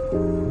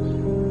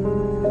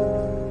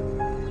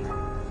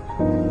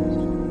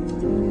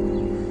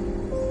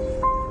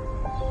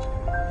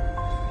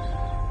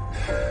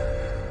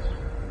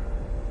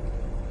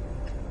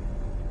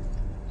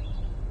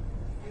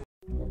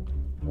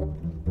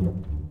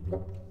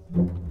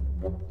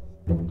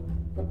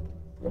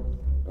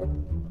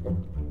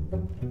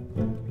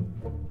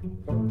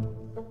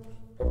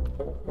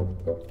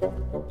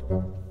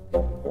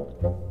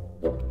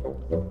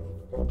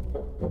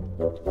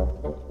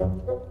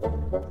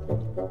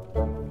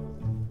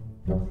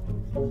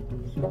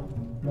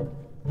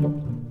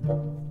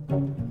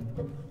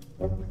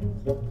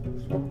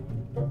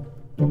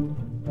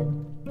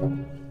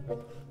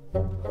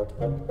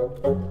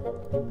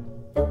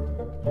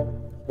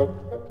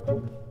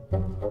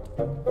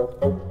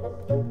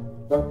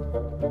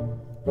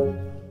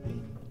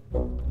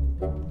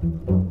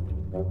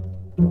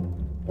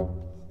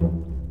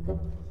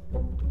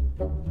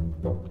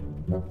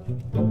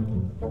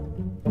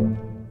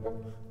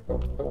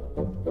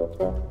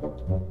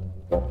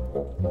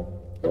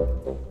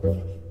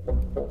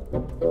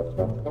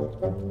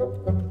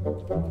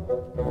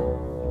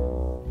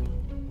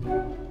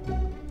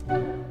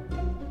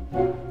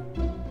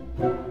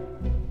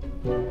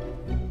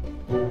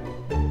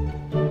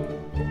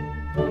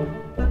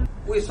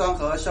胃酸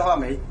和消化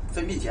酶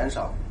分泌减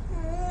少，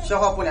消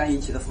化不良引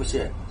起的腹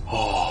泻。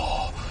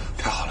哦，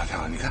太好了太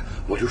好了！你看，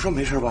我就说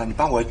没事吧，你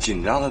把我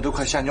紧张的都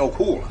快吓尿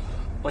裤了。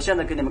我现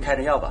在给你们开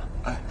点药吧。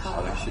哎，好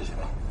嘞，谢谢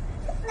啊。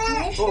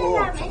没事的，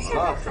没事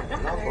的，怎么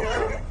了？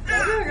揉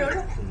揉。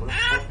怎么了？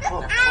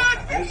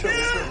没事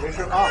没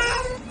事啊。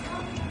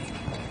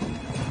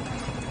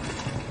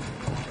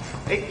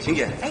哎，晴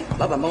姐，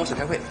老板办公室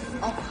开会。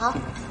哦，好。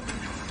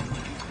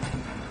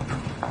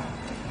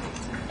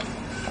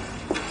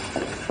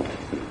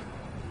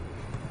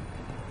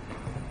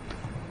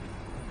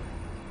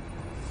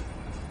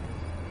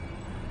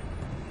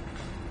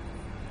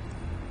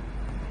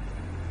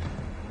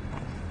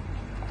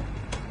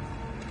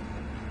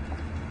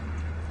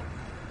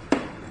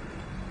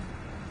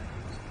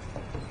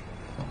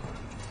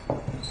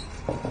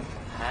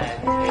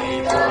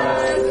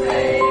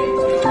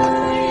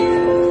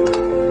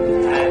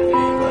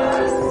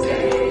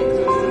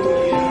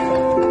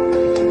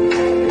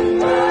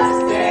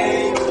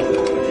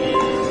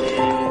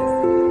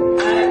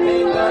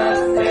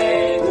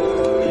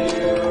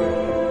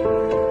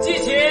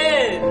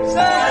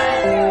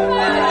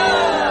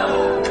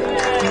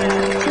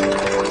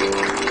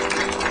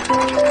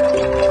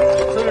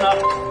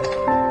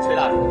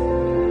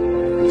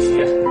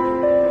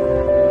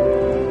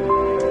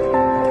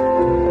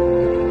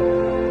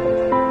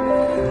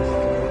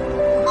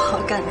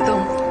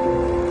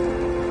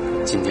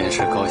今天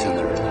是高兴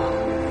的日子，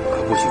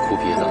可不许哭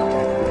鼻子了，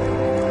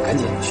赶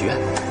紧许愿。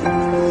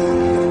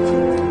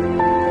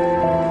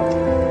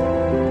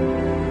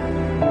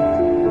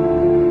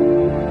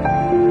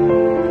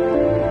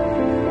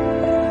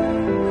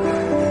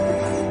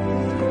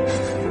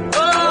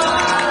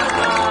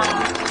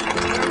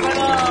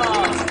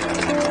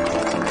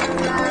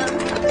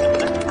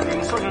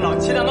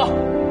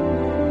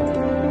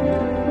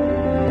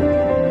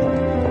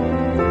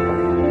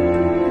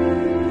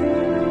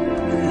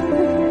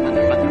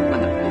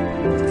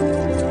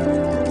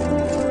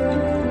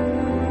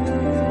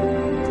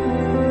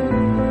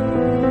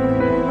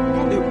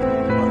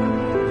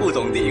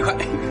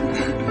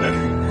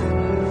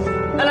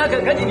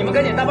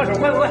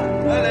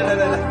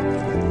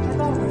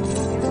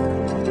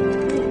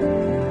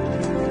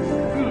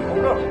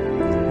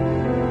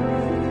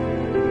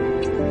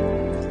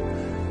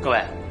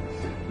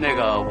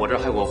我这儿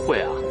还有个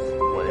会啊，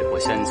我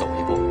先走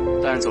一步。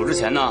但是走之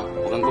前呢，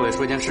我跟各位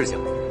说一件事情：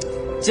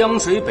江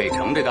水北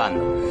城这个案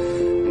子，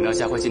你们要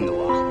加快进度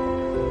啊！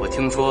我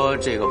听说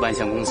这个万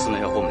象公司呢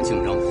要和我们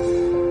竞争，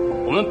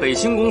我们北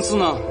星公司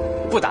呢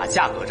不打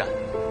价格战，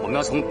我们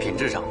要从品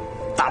质上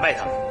打败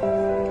他们。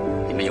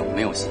你们有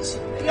没有信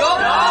心？有。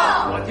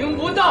我听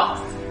不到。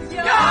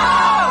有。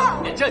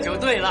这就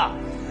对了。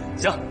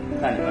行，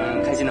那你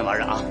们开心的玩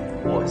着啊，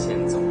我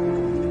先走。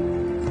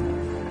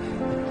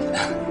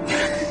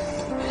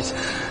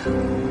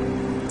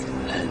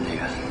那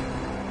个，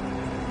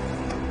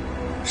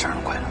生日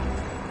快乐！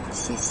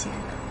谢谢。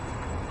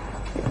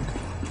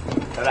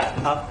拜拜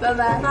啊！拜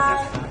拜。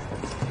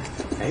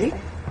哎，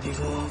听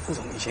说副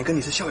总以前跟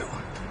你是校友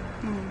啊？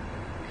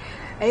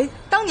哎，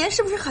当年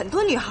是不是很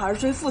多女孩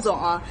追副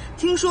总啊？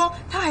听说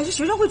他还是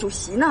学生会主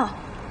席呢。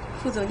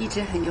副总一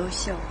直很优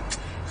秀。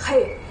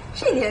嘿，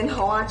这年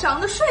头啊，长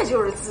得帅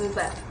就是资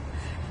本。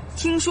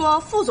听说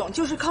副总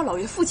就是靠老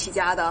岳父起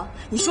家的，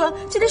你说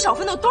这得少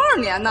奋斗多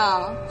少年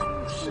呢？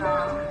是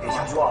啊。别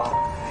瞎说啊！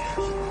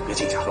别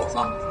净瞎说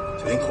啊！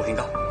小心偷听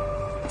到。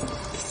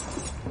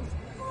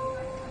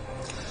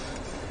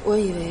我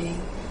以为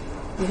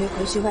你会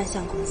回去万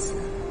象公司。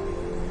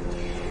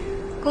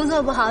工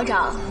作不好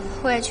找，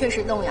我也确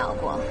实动摇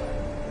过，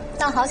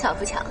但好巧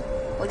不巧，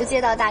我就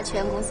接到大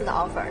泉公司的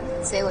offer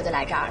了，所以我就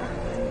来这儿了。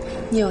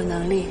你有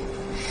能力，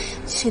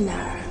去哪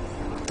儿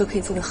都可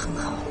以做得很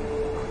好。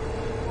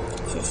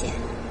谢谢。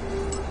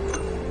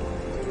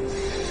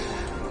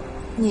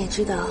你也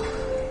知道，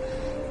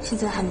现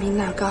在韩冰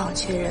那儿刚好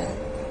缺人，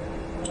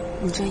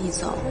你这一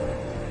走，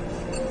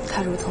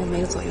他如同没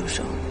有左右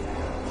手。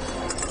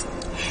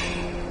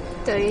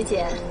德瑜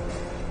姐，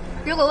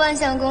如果万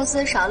象公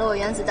司少了我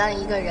原子弹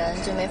一个人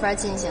就没法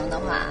进行的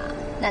话，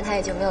那它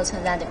也就没有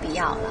存在的必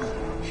要了。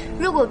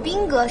如果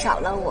斌哥少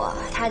了我，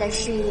他的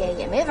事业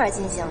也没法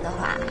进行的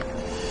话，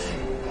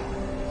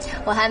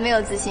我还没有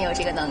自信有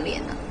这个能力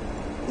呢。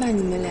那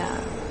你们俩，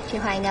这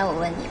话应该我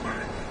问你吧？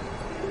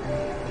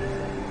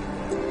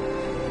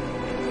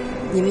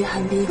你为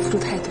韩冰付出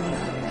太多了，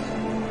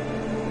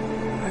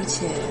而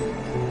且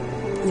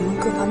你们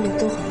各方面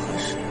都很合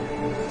适。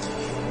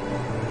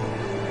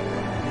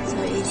德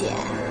瑜姐，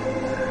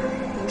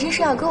你这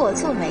是要跟我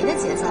做媒的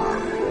节奏啊？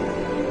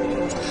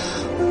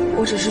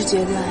我只是觉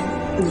得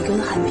你跟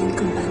韩冰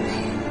更般配。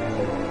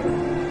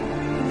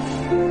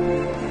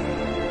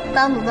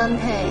般不般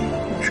配，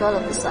你说了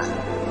不算，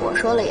我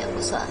说了也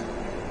不算，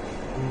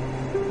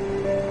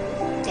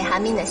得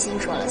韩冰的心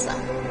说了算。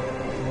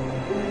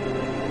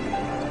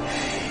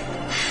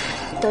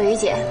德瑜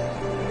姐，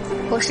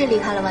我是离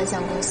开了万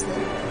象公司，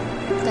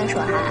但是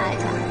我还爱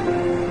他。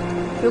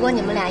如果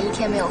你们俩一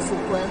天没有复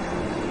婚，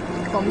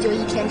我们就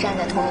一天站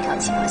在同一条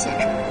起跑线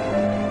上。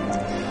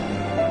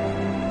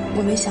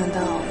我没想到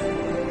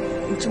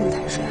你这么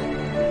坦率。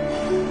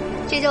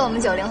这就我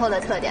们90后的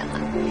特点了，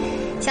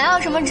想要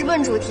什么直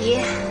奔主题，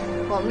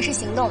我们是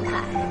行动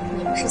派，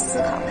你们是思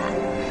考派。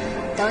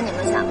等你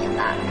们想明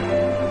白了，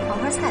黄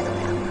花菜都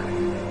凉了。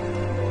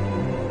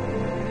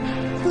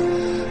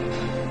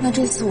那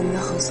这次我们的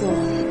合作，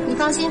你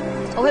放心，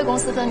我会公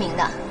私分明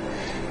的。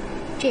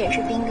这也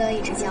是斌哥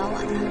一直教我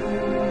的。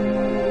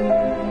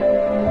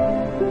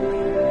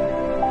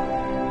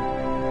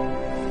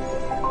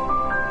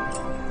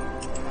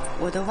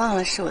我都忘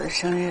了是我的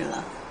生日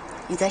了，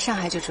你在上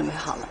海就准备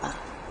好了吧？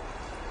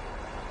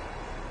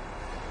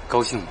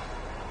高兴吗？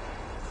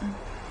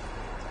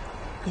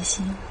也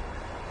行，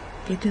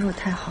别对我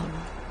太好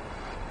了，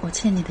我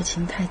欠你的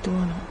情太多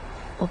了，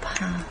我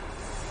怕。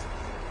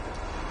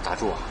打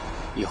住啊！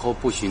以后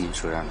不许你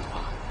说这样的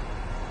话。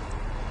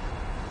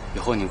以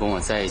后你跟我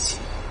在一起，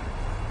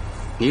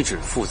你只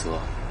负责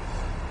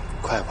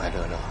快快乐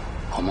乐，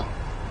好吗？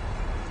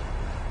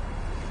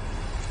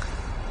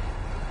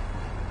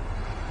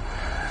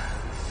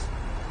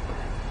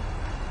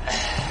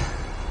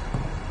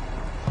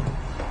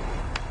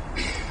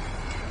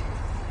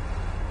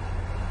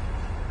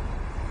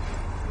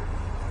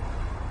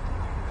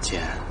姐，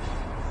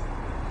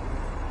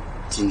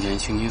今天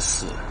星期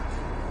四，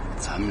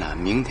咱们俩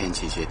明天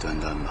解决端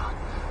端吧。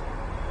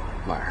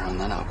晚上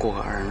咱俩过个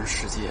二人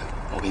世界，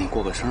我给你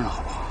过个生日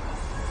好不好？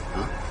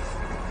啊？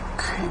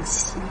看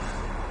戏。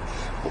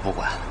我不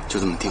管，就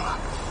这么定了。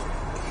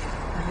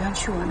晚上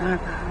去我那儿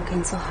吧，我给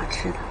你做好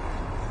吃的。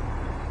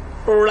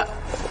欧了。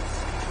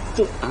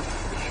就啊。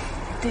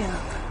对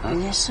了，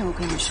有件事我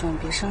跟你说，你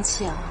别生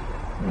气啊。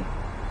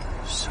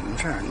什么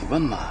事儿？你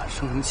问吧，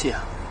生什么气啊？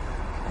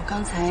我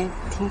刚才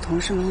听同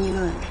事们议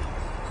论，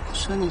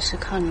说你是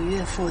靠你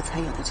岳父才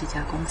有的这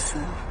家公司。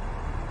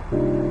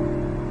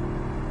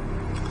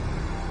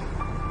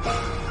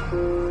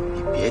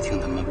你别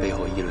听他们背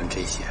后议论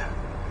这些，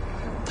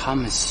他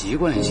们习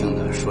惯性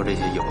的说这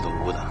些有的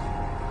无的。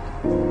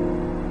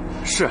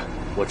是，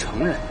我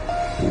承认，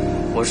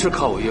我是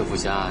靠我岳父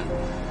家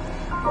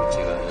这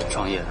个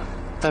创业的，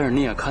但是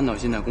你也看到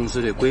现在公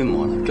司这规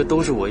模了，这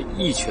都是我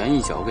一拳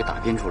一脚给打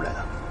拼出来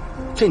的，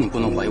这你不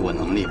能怀疑我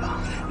能力吧？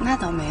那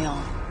倒没有。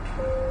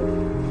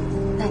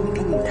那你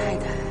跟你太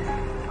太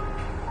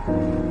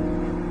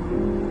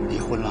离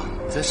婚了？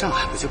在上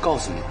海不就告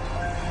诉你了吗？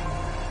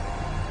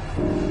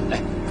哎，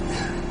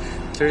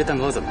今儿这蛋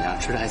糕怎么样？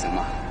吃的还行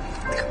吗？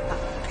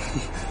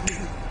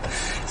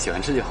喜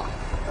欢吃就好。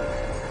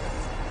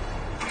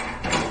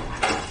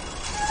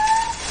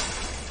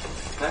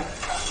哎，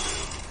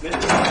没事。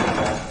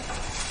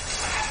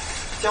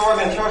家外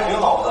面天挺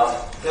好的，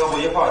要不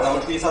一会儿咱们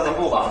出去散散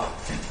步吧？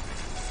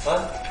啊？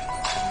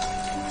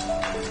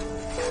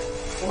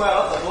我买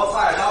了很多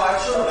菜，咱来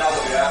吃什么呀，子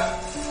瑜？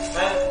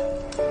哎，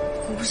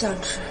我不想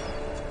吃。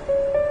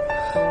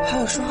还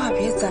有说话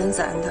别攒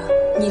攒的，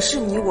你是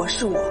你，我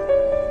是我。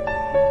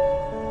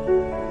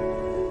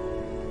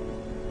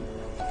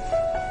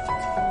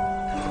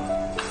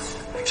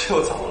这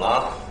又怎么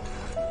了？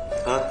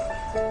啊？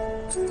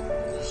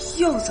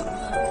又怎么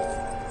了？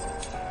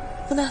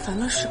不耐烦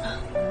了是吧？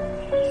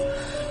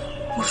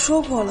我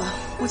说过了，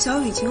我脚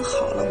已经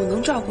好了，我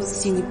能照顾自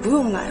己，你不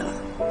用来了。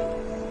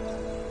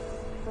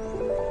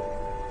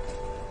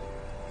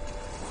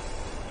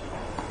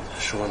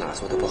是我哪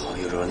做的不好，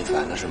又惹你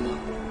烦了是吗？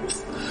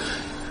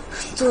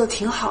做的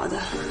挺好的，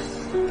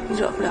你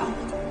惹不了我。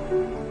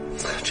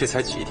这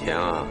才几天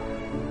啊，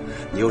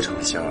你又成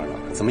仙了？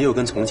怎么又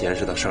跟从前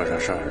似的事儿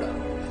的？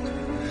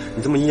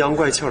你这么阴阳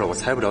怪气的，我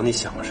猜不着你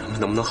想什么，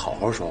能不能好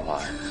好说话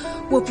呀？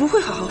我不会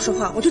好好说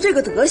话，我就这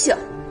个德行。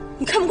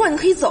你看不惯你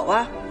可以走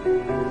啊。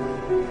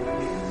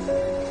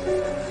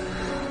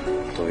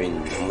朵云，你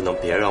能不能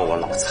别让我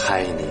老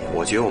猜你？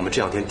我觉得我们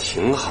这两天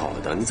挺好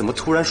的，你怎么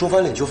突然说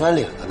翻脸就翻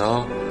脸了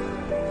呢？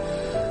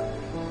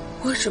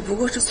我只不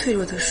过是脆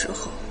弱的时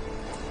候，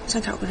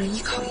想找个人依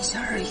靠一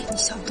下而已，你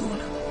想多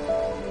了。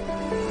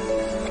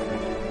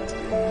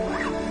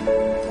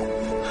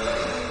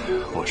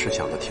我是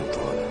想的挺多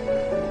的。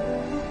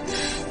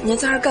你要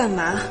在这儿干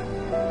嘛？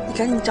你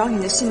赶紧找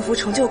你的幸福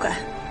成就感，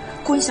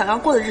过你想要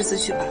过的日子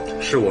去吧。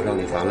是我让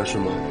你烦了是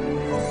吗？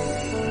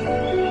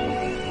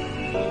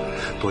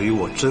朵雨，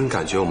我真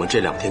感觉我们这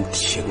两天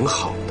挺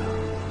好的。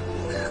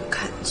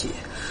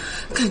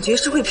感觉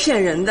是会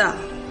骗人的。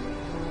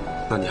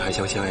那你还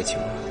相信爱情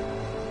吗？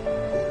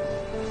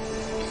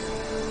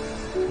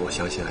我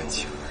相信爱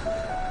情，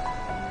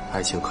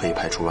爱情可以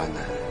排除万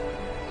难。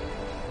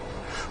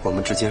我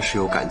们之间是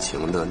有感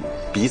情的，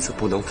彼此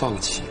不能放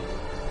弃。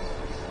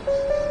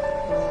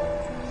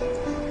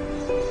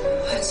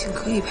爱情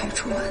可以排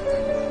除万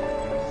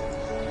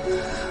难，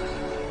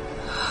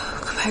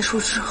可排除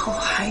之后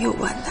还有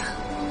万难。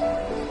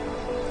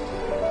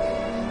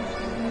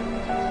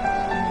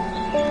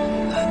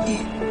安妮，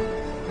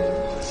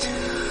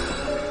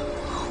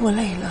我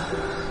累了。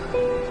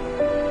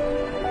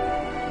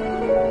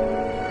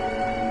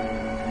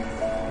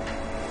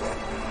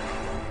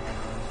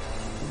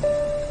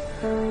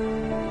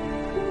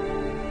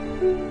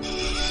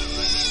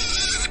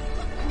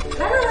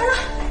来了，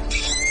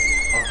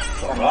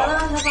小宝贝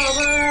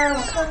儿，我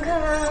看看。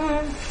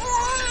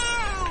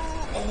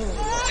哎呦，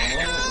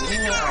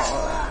尿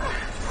了！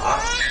啊？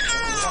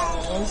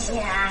等一下。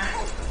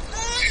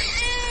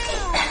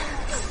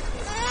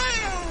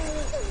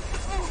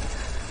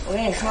我跟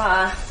你说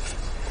啊，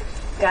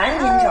赶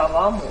紧找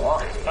保姆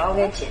把我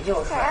给解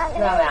救出来，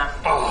知道没有？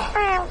啊！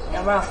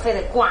要不然非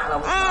得挂了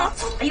我。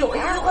哎呦，快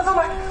等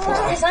会儿，我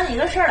突然想起一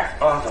个事儿来。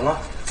啊，怎么了？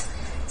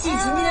季琴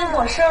今天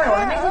过生日，我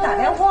还没给你打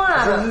电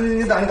话呢。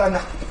你等。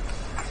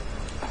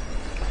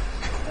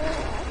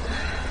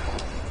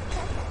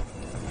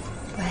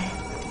喂，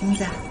英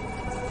子，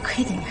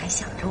亏得你还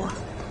想着我，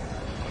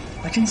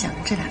我正想着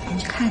这两天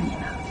去看你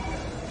呢。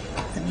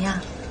怎么样，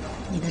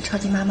你的超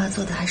级妈妈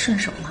做的还顺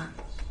手吗？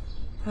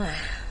哎，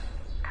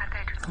他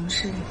带着同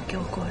事给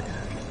我过的，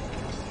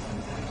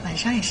晚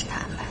上也是他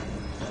安排。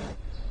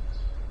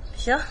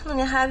行，那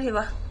你 happy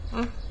吧，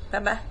拜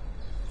拜。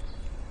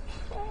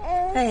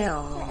哎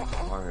呦，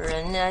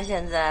人家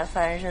现在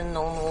翻身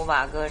农奴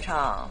把歌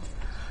唱，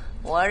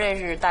我这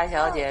是大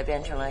小姐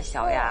变成了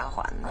小丫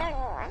鬟呢。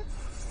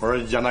我说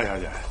杨大小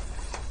姐，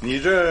你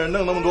这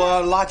弄那么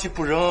多垃圾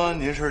不扔，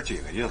您是几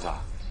个意思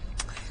啊？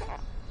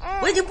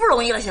我已经不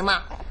容易了，行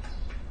吗？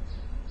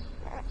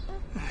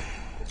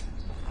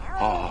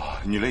哦，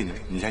你累，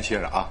你先歇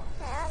着啊。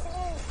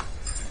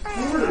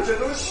不是，这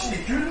都是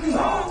细菌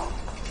呐。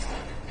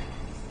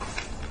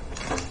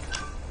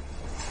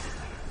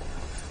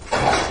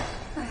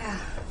哎呀，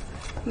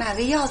买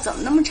个药怎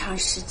么那么长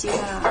时间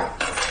啊？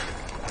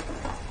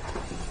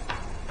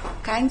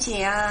赶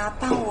紧啊，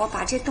帮我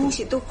把这东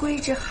西都归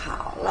置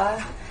好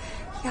了，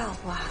要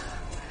不啊，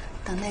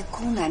等那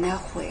姑奶奶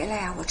回来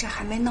啊，我这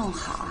还没弄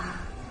好啊，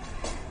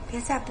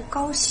别再不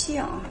高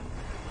兴。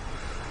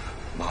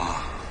妈，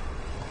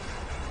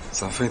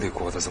咱非得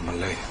过得这么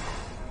累？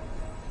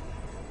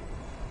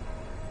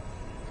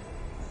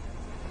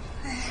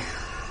哎呀，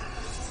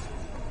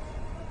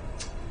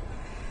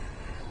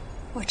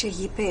我这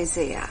一辈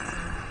子呀，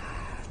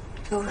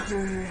都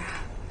是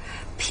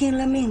拼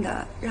了命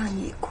的让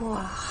你过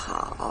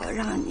好，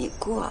让你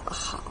过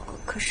好，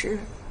可是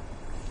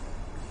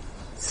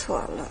错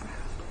了，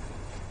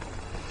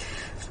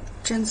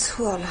真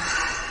错了。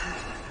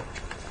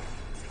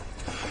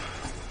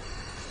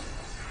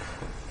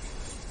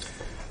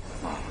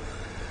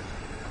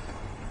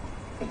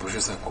是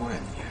在怪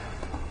你，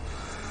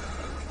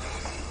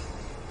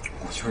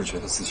我就是觉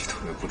得自己特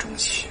别不争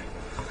气。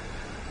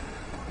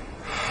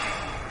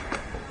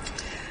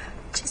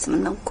这怎么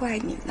能怪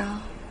你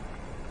呢？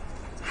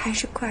还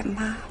是怪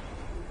妈，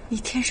你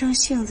天生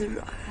性子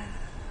软，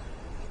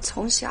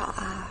从小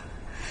啊，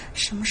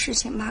什么事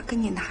情妈跟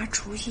你拿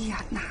主意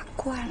啊，拿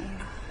惯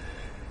了。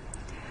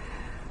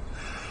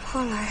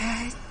后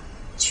来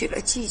娶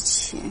了季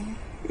琴，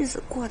日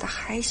子过得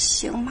还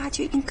行，妈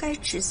就应该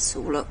知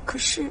足了。可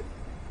是，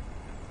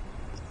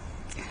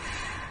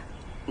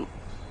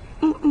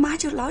妈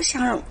就老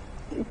想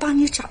帮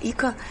你找一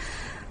个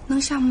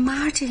能像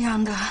妈这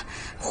样的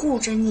护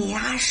着你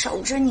呀、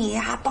守着你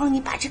呀、帮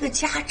你把这个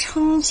家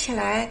撑起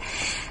来，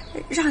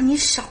让你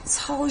少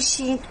操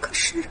心。可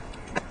是，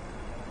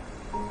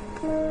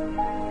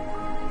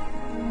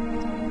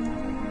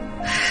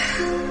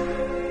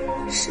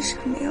世上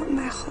没有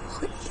买后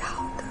悔药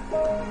的。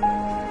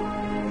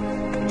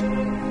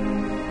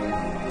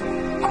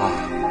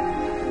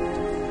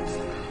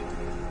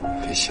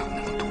别想那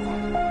么多，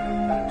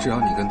只要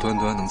你跟端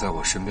端能在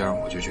我身边，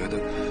我就觉得。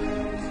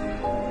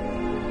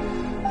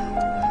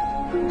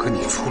可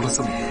你出了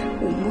这么……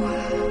吴墨，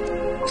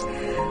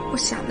我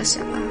想了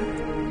想啊，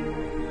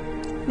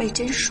美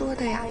珍说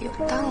的呀有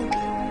道理。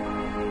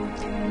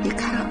你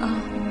看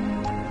啊，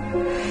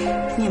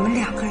你们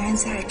两个人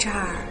在这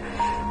儿，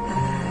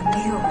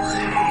没有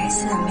孩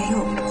子，没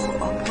有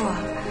婆婆，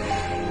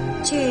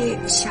这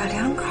小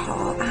两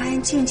口安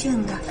安静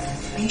静的，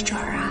没准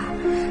儿啊，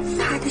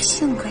他的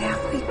性格呀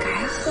会改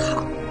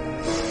好。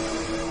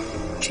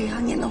只要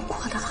你能过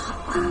得好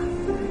啊，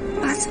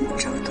妈怎么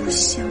着都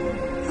行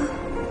啊。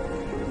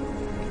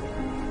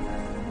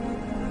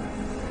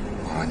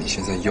妈，你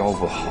现在腰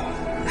不好，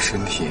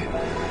身体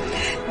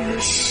没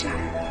事儿，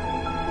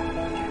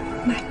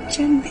妈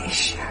真没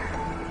事儿。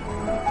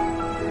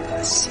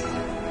行，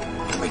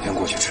我每天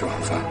过去吃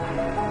晚饭。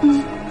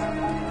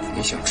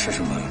你想吃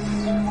什么？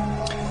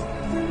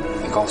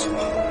你告诉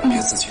我，别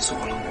自己做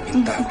了，我给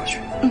你带过去。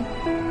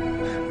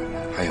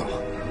还有，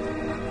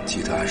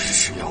记得按时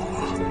吃药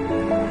啊。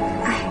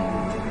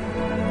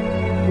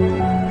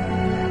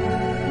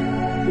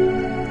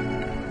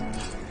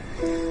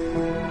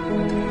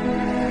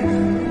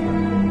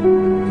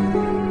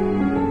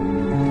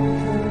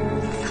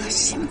放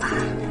心吧，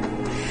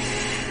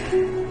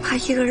妈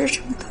一个人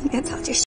这么多年早就